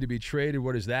possibility to be traded.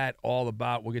 What is that all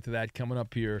about? We'll get to that coming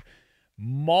up here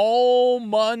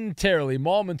momentarily.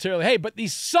 Hey, but the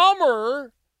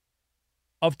summer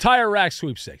of Tire Rack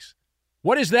Sweepstakes.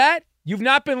 What is that? You've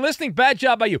not been listening? Bad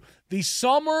job by you. The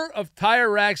summer of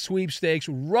Tire Rack Sweepstakes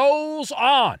rolls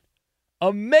on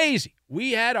Amazing.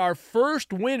 We had our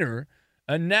first winner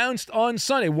announced on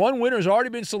Sunday. One winner has already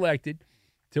been selected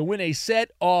to win a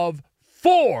set of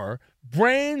 4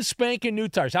 brand spanking new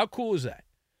tires. How cool is that?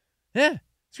 Yeah.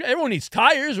 Everyone needs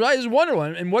tires, right? This is wonderful.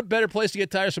 And what better place to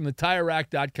get tires from than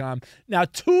TireRack.com? Now,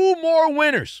 2 more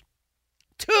winners.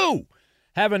 2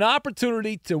 have an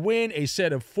opportunity to win a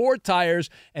set of 4 tires,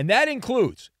 and that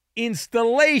includes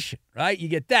installation, right? You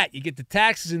get that. You get the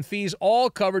taxes and fees all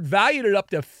covered, valued at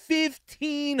up to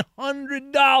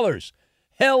 $1,500.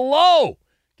 Hello.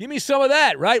 Give me some of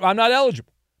that, right? I'm not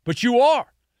eligible, but you are.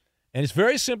 And it's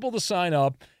very simple to sign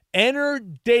up. Enter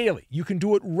daily. You can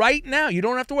do it right now. You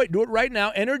don't have to wait. Do it right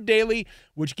now. Enter daily,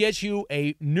 which gets you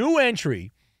a new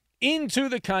entry into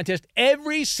the contest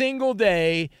every single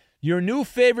day. Your new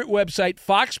favorite website,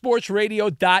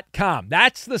 foxsportsradio.com.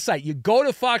 That's the site. You go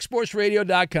to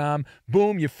foxsportsradio.com.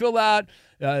 Boom, you fill out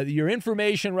your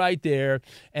information right there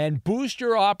and boost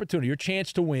your opportunity, your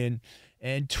chance to win.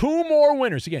 And 2 more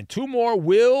winners, again, 2 more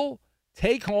will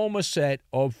take home a set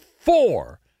of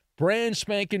 4 brand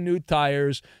spanking new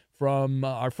tires from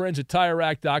our friends at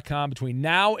TireRack.com between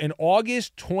now and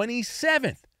August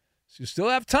 27th. So you still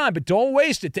have time, but don't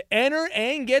waste it. To enter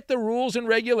and get the rules and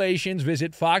regulations,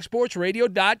 visit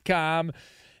foxsportsradio.com.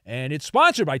 And it's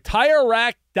sponsored by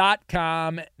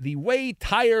TireRack.com, the way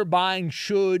tire buying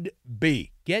should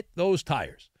be. Get those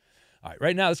tires. All right,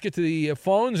 right now let's get to the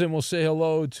phones, and we'll say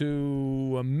hello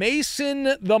to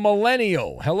Mason the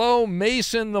Millennial. Hello,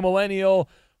 Mason the Millennial,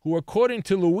 who, according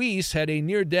to Luis, had a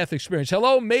near-death experience.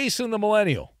 Hello, Mason the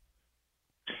Millennial.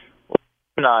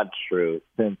 Not true.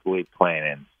 Simply plain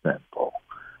and simple.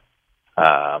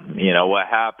 What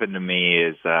happened to me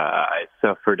is I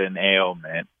suffered an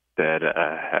ailment that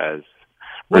has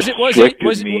was it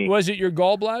me. Was it your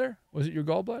gallbladder? Was it your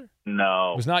gallbladder?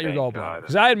 No, it was not your gallbladder.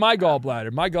 Because I had my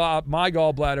gallbladder. My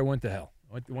gallbladder went to hell.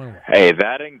 Went away. Hey,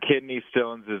 that and kidney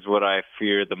stones is what I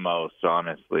fear the most,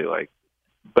 honestly.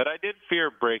 But I did fear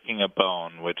breaking a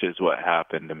bone, which is what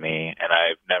happened to me, and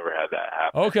I've never had that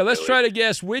happen. Okay, let's try to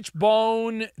guess which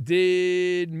bone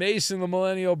did Mason the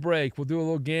Millennial break. We'll do a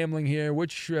little gambling here.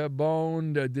 Which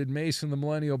bone did Mason the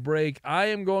Millennial break? I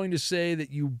am going to say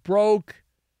that you broke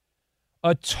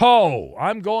a toe.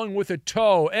 I'm going with a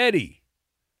toe. Eddie.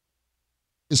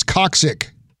 Is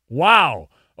coccyx. Wow.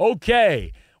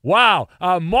 Okay. Wow.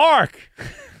 Mark.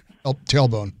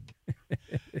 Tailbone.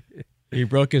 He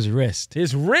broke his wrist.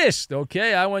 His wrist.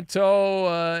 Okay, I went toe.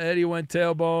 Eddie went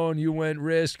tailbone. You went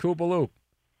wrist. Koopaloop.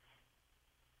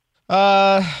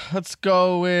 Let's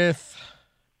go with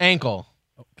ankle.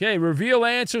 Okay, reveal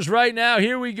answers right now.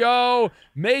 Here we go.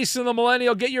 Mason the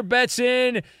Millennial, get your bets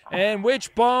in. And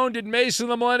which bone did Mason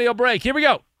the Millennial break? Here we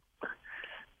go.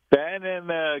 Ben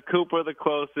and Cooper the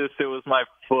closest. It was my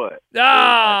foot.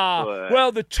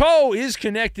 Well, the toe is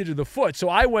connected to the foot, so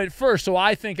I went first, so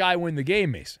I think I win the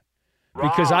game, Mason.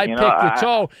 Because I picked the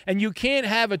toe, and you can't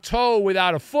have a toe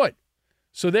without a foot.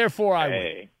 So, therefore, I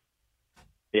win.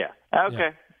 Yeah. Okay.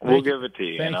 Yeah. We'll give it to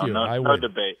you. Thank you. No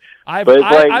debate.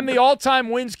 I'm the all-time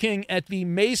wins king at the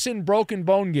Mason Broken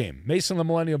Bone game. Mason the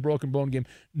Millennial Broken Bone game.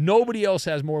 Nobody else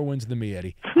has more wins than me,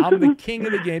 Eddie. I'm the king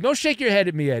of the game. Don't shake your head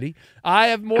at me, Eddie. I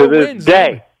have more wins.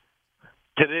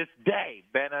 To this day,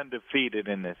 been undefeated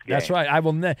in this game. That's right. I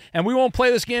will, and we won't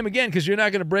play this game again because you're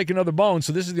not going to break another bone.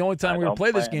 So this is the only time we're going to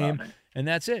play this game, and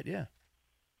that's it. Yeah.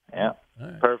 Yeah.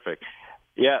 Right. Perfect.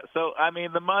 Yeah. So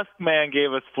the Musk man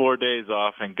gave us 4 days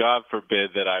off, and God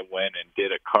forbid that I went and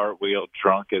did a cartwheel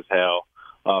drunk as hell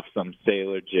off some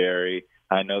Sailor Jerry.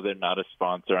 I know they're not a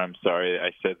sponsor. I'm sorry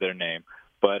I said their name.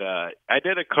 But I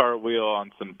did a cartwheel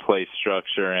on some play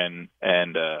structure, and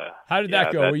how did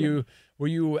that go? Were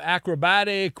you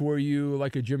acrobatic? Were you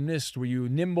like a gymnast? Were you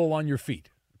nimble on your feet?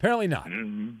 Apparently not.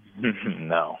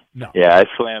 No. No. Yeah, I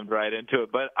slammed right into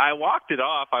it. But I walked it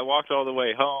off. I walked all the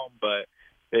way home, but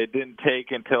it didn't take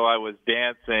until I was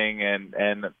dancing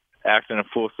and acting a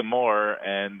fool some more,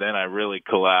 and then I really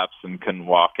collapsed and couldn't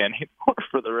walk anymore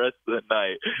for the rest of the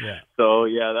night. Yeah. So,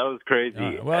 yeah, that was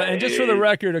crazy. Well, and just for the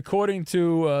record, according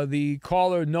to the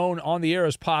caller known on the air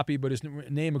as Poppy, but his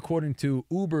name according to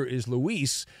Uber is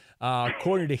Luis,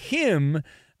 according to him,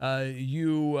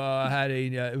 you had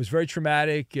it was very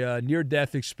traumatic,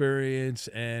 near-death experience,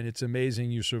 and it's amazing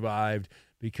you survived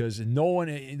because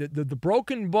the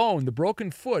broken bone, the broken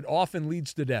foot often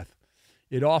leads to death.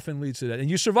 It often leads to that. And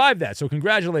you survived that, so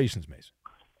congratulations, Mason.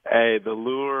 Hey, the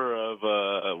lure of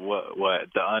what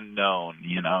the unknown,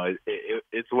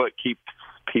 it's what keeps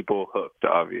people hooked,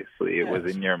 obviously. It was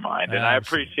in your mind. And I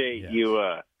appreciate you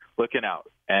looking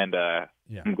out. And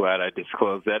I'm glad I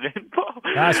disclosed that info.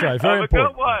 That's right. Very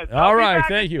important. Good one. All right.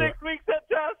 Thank you. 6 weeks at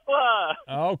Tesla.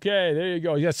 Okay. There you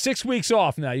go. You got 6 weeks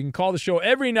off now. You can call the show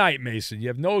every night, Mason. You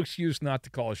have no excuse not to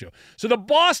call a show. So the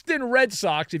Boston Red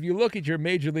Sox, if you look at your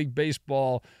Major League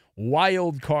Baseball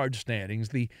wild card standings,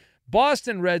 the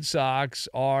Boston Red Sox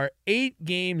are 8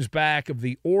 games back of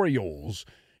the Orioles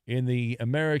in the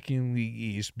American League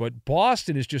East, but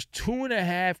Boston is just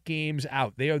 2.5 games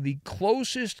out. They are the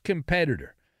closest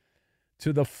competitor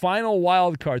to the final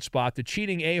wild card spot, the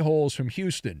cheating a-holes from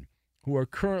Houston, who are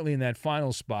currently in that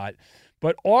final spot.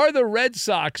 But are the Red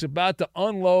Sox about to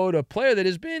unload a player that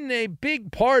has been a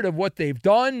big part of what they've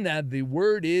done? Now, the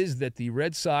word is that the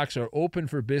Red Sox are open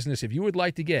for business. If you would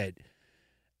like to get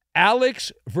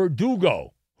Alex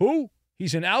Verdugo, who?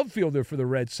 He's an outfielder for the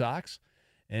Red Sox,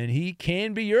 and he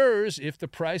can be yours if the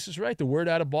price is right. The word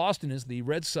out of Boston is the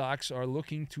Red Sox are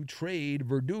looking to trade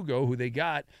Verdugo, who they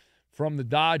got from the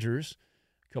Dodgers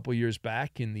a couple years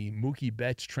back in the Mookie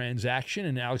Betts transaction,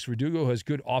 and Alex Verdugo has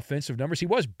good offensive numbers. He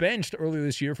was benched earlier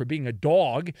this year for being a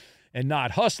dog and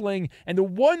not hustling. And the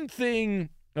one thing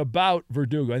about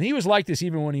Verdugo, and he was like this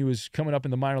even when he was coming up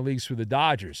in the minor leagues for the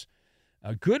Dodgers,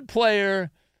 a good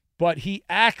player, but he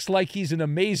acts like he's an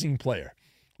amazing player.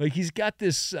 Like he's got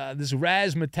this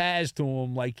razzmatazz to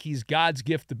him, like he's God's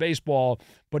gift to baseball,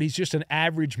 but he's just an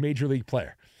average major league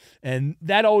player. And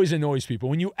that always annoys people.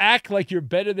 When you act like you're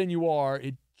better than you are,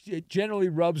 it generally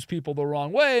rubs people the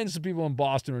wrong way, and some people in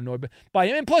Boston are annoyed by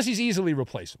him. And plus, he's easily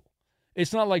replaceable.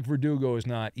 It's not like Verdugo is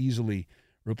not easily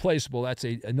replaceable. That's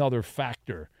another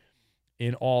factor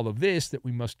in all of this that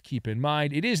we must keep in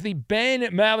mind. It is the Ben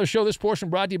Maller Show. This portion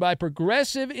brought to you by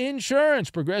Progressive Insurance.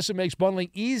 Progressive makes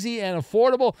bundling easy and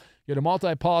affordable. Get a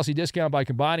multi-policy discount by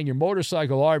combining your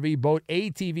motorcycle, RV, boat,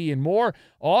 ATV, and more.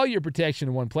 All your protection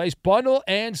in one place. Bundle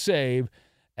and save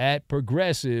at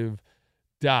Progressive.com.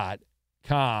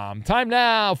 Time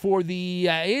now for the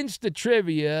Insta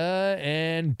Trivia,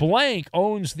 and blank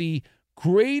owns the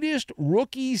greatest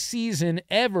rookie season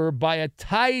ever by a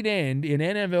tight end in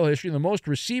NFL history, the most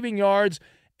receiving yards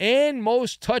and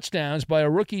most touchdowns by a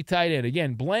rookie tight end.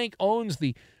 Again, blank owns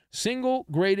the single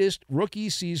greatest rookie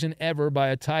season ever by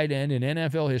a tight end in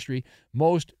NFL history,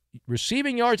 most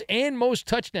receiving yards and most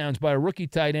touchdowns by a rookie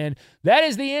tight end. That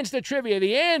is the Insta Trivia.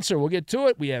 The answer, we'll get to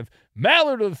it. We have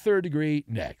Maller to the Third Degree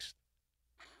next.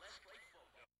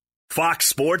 Fox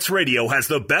Sports Radio has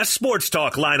the best sports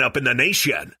talk lineup in the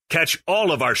nation. Catch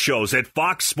all of our shows at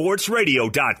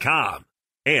foxsportsradio.com.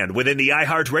 And within the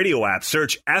iHeartRadio app,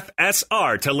 search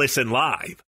FSR to listen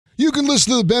live. You can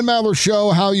listen to the Ben Maller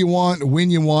Show how you want, when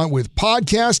you want, with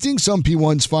podcasting. Some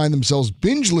P1s find themselves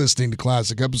binge listening to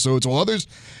classic episodes, while others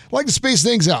like to space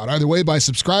things out. Either way, by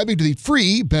subscribing to the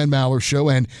free Ben Maller Show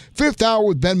and Fifth Hour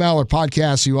with Ben Maller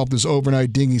podcast, you help this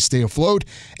overnight dinghy stay afloat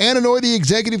and annoy the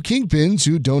executive kingpins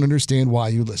who don't understand why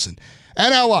you listen.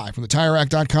 And now live from the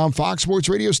TireRack.com Fox Sports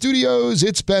Radio studios,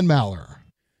 it's Ben Maller.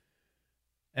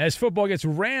 As football gets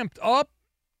ramped up,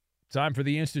 time for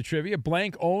the Insta Trivia.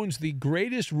 Blank owns the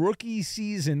greatest rookie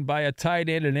season by a tight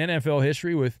end in NFL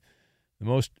history with the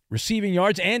most receiving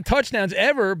yards and touchdowns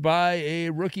ever by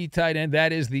a rookie tight end.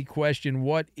 That is the question.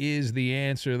 What is the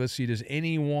answer? Let's see. Does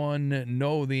anyone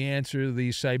know the answer?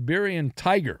 The Siberian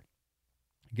Tiger,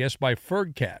 guessed by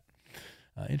Fergcat.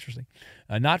 Interesting.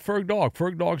 Not Ferg Dog.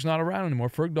 Ferg Dog's not around anymore.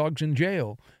 Ferg Dog's in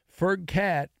jail.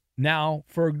 Fergcat. Now,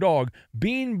 Ferg Dog.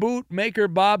 Bean Boot Maker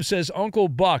Bob says Uncle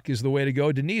Buck is the way to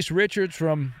go. Denise Richards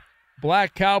from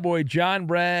Black Cowboy. John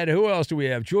Brad. Who else do we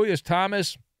have? Julius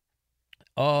Thomas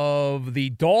of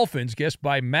the Dolphins, guessed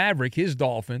by Maverick, his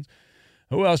Dolphins.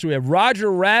 Who else do we have?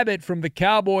 Roger Rabbit from the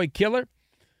Cowboy Killer.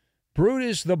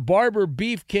 Brutus the Barber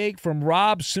Beefcake from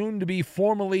Rob, soon to be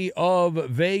formerly of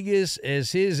Vegas,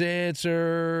 as his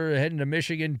answer. Heading to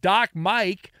Michigan. Doc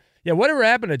Mike. Yeah, whatever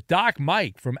happened to Doc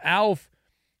Mike from Alf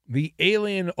the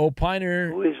Alien Opiner?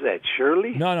 Who is that,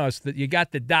 Shirley? No, it's you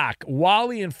got the Doc.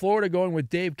 Wally in Florida going with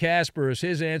Dave Casper is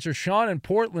his answer. Sean in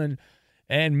Portland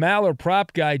and Maller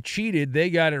Prop Guy cheated. They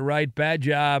got it right. Bad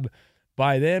job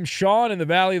by them. Sean in the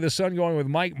Valley of the Sun going with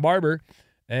Mike Barber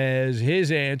as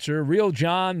his answer. Real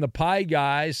John, the Pie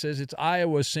Guy, says it's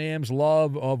Iowa Sam's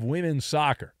love of women's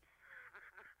soccer.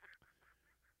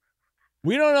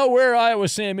 We don't know where Iowa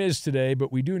Sam is today, but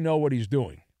we do know what he's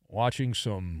doing. Watching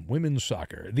some women's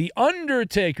soccer. The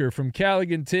Undertaker from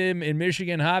Callaghan Tim in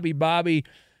Michigan. Hobby Bobby,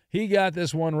 he got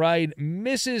this one right.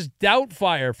 Mrs.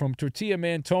 Doubtfire from Tortilla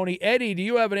Man Tony. Eddie, do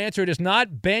you have an answer? It is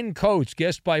not Ben Coates,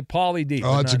 guessed by Paulie D.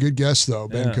 Oh, that's a good guess, though,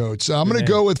 Ben Coates. I'm going to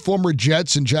go with former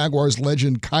Jets and Jaguars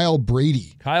legend Kyle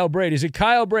Brady. Kyle Brady. Is it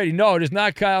Kyle Brady? No, it is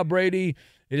not Kyle Brady.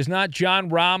 It is not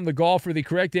John Rahm, the golfer. The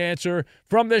correct answer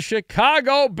from the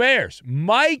Chicago Bears.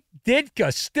 Mike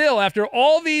Ditka, still after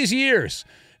all these years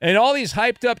and all these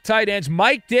hyped-up tight ends,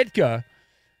 Mike Ditka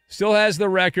still has the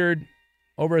record,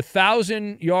 over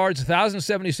 1,000 yards,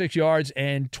 1,076 yards,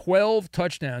 and 12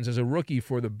 touchdowns as a rookie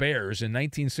for the Bears. In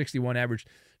 1961, averaged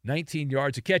 19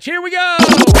 yards a catch. Here we go!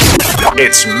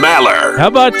 It's Maller. How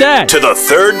about that? To the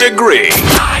third degree.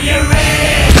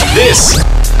 This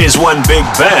is when Big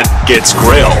Ben gets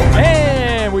grilled.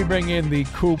 And we bring in the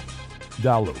Coop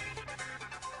Dalu.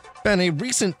 Ben, a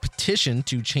recent petition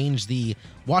to change the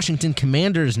Washington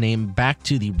Commanders name back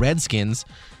to the Redskins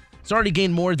has already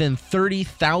gained more than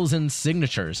 30,000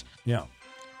 signatures. Yeah.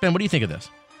 Ben, what do you think of this?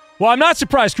 Well, I'm not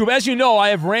surprised, Coop. As you know, I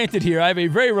have ranted here. I have a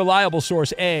very reliable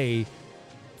source,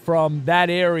 from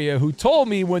that area, who told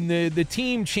me when the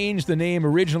team changed the name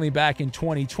originally back in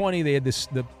 2020, they had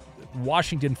the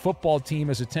Washington football team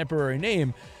as a temporary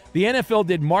name. The NFL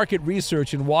did market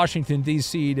research in Washington,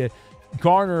 D.C. to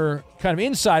garner kind of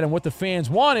insight on what the fans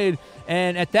wanted.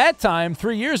 And at that time,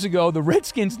 3 years ago, the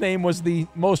Redskins name was the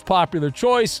most popular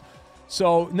choice.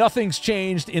 So nothing's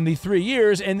changed in the 3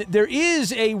 years. And there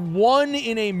is a 1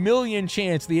 in a million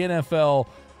chance the NFL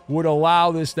would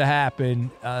allow this to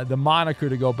happen, the moniker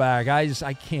to go back.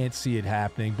 I can't see it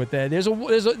happening. But there is a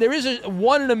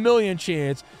 1 in a million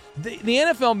chance. The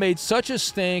NFL made such a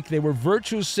stink. They were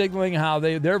virtue signaling how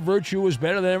their virtue was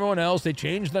better than everyone else. They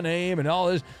changed the name and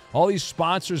all these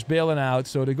sponsors bailing out.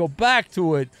 So to go back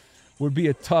to it would be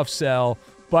a tough sell.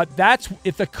 But that's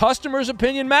if the customer's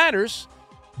opinion matters,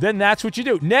 then that's what you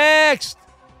do. Next.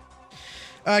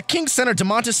 Kings center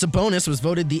Domantas Sabonis was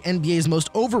voted the NBA's most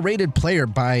overrated player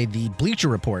by the Bleacher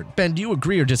Report. Ben, do you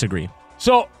agree or disagree?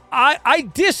 So I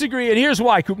disagree, and here's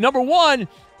why, Coop. Number one,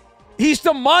 he's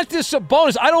Domantas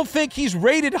Sabonis. I don't think he's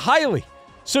rated highly.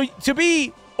 So to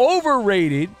be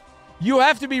overrated, you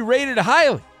have to be rated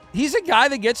highly. He's a guy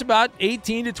that gets about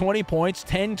 18 to 20 points,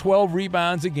 10, 12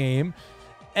 rebounds a game,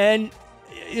 and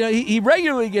he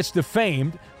regularly gets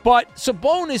defamed. But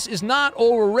Sabonis is not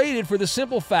overrated for the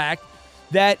simple fact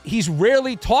that he's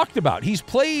rarely talked about. He's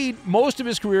played most of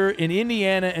his career in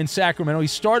Indiana and Sacramento. He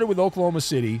started with Oklahoma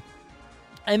City.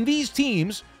 And these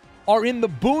teams are in the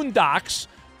boondocks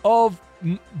of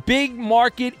big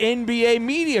market NBA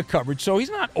media coverage. So he's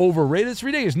not overrated. It's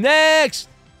ridiculous. Next!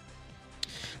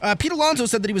 Pete Alonso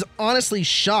said that he was honestly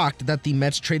shocked that the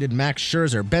Mets traded Max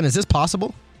Scherzer. Ben, is this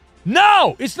possible?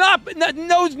 No! It's not.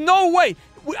 No way.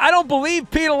 I don't believe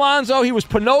Pete Alonso. He was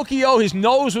Pinocchio. His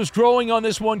nose was growing on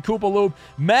this one, Koopa Loop.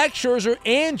 Max Scherzer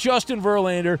and Justin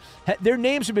Verlander, their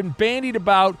names have been bandied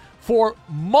about for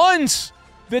months.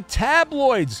 The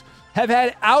tabloids have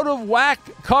had out-of-whack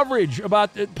coverage about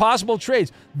possible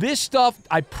trades. This stuff,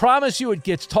 I promise you, it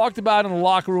gets talked about in the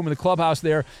locker room, in the clubhouse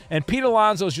there, and Pete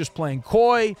Alonso's just playing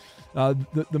coy.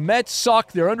 The Mets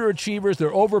suck. They're underachievers.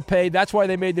 They're overpaid. That's why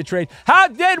they made the trade. How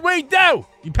did we do?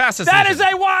 You passed us. That is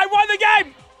I won the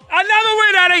game. Another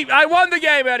win, Eddie. I won the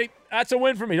game, Eddie. That's a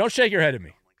win for me. Don't shake your head at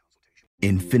me.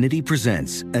 Infiniti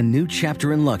presents a new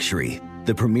chapter in luxury.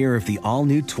 The premiere of the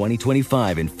all-new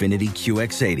 2025 Infiniti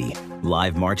QX80.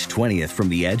 Live March 20th from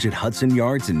the Edge at Hudson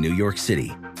Yards in New York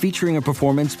City. Featuring a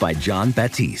performance by John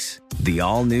Batiste. The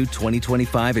all-new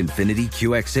 2025 Infiniti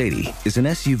QX80 is an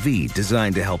SUV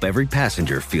designed to help every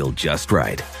passenger feel just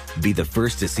right. Be the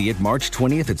first to see it March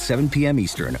 20th at 7 p.m.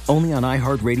 Eastern, only on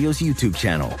iHeartRadio's YouTube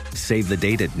channel. Save the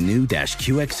date at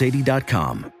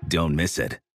new-QX80.com. Don't miss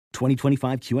it.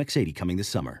 2025 QX80 coming this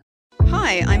summer.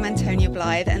 Hi, I'm Antonia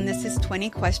Blythe, and this is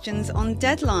 20 Questions on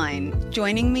Deadline.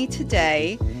 Joining me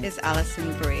today is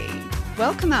Alison Brie.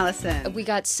 Welcome, Alison. We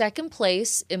got second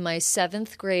place in my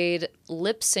 7th grade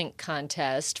lip sync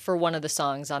contest for one of the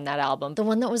songs on that album. The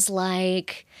one that was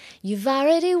like, "You've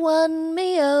already won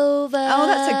me over." Oh,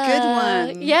 that's a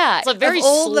good one. Yeah. It's very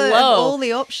slow. Of all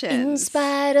the options. In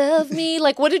spite of me.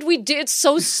 Like, what did we do? It's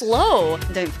so slow.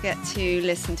 Don't forget to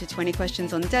listen to 20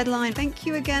 Questions on Deadline. Thank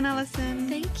you again, Alison.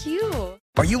 Thank you.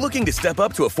 Are you looking to step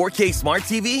up to a 4K smart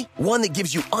TV? One that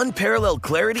gives you unparalleled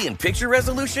clarity and picture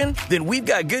resolution? Then we've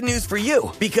got good news for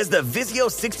you, because the Vizio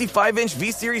 65-inch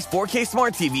V-Series 4K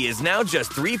smart TV is now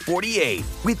just $348.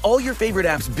 With all your favorite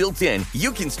apps built in,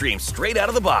 you can stream straight out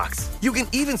of the box. You can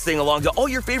even sing along to all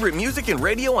your favorite music and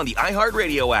radio on the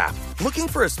iHeartRadio app. Looking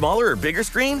for a smaller or bigger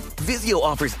screen? Vizio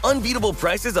offers unbeatable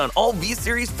prices on all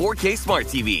V-Series 4K smart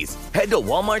TVs. Head to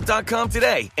Walmart.com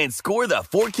today and score the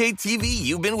 4K TV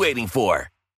you've been waiting for.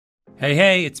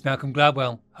 Hey, it's Malcolm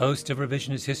Gladwell, host of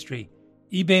Revisionist History.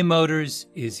 eBay Motors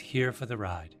is here for the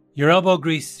ride. Your elbow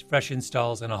grease, fresh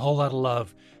installs, and a whole lot of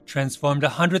love transformed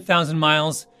 100,000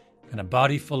 miles and a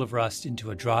body full of rust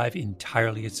into a drive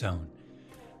entirely its own.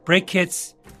 Brake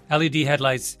kits, LED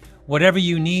headlights, whatever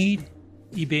you need,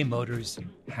 eBay Motors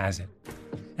has it.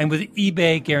 And with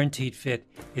eBay Guaranteed Fit,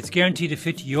 it's guaranteed to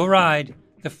fit your ride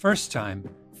the first time,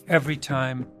 every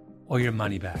time, or your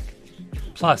money back.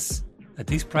 Plus, at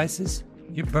these prices,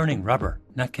 you're burning rubber,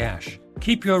 not cash.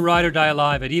 Keep your ride or die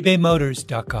alive at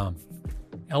ebaymotors.com.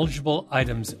 Eligible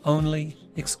items only.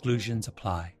 Exclusions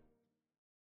apply.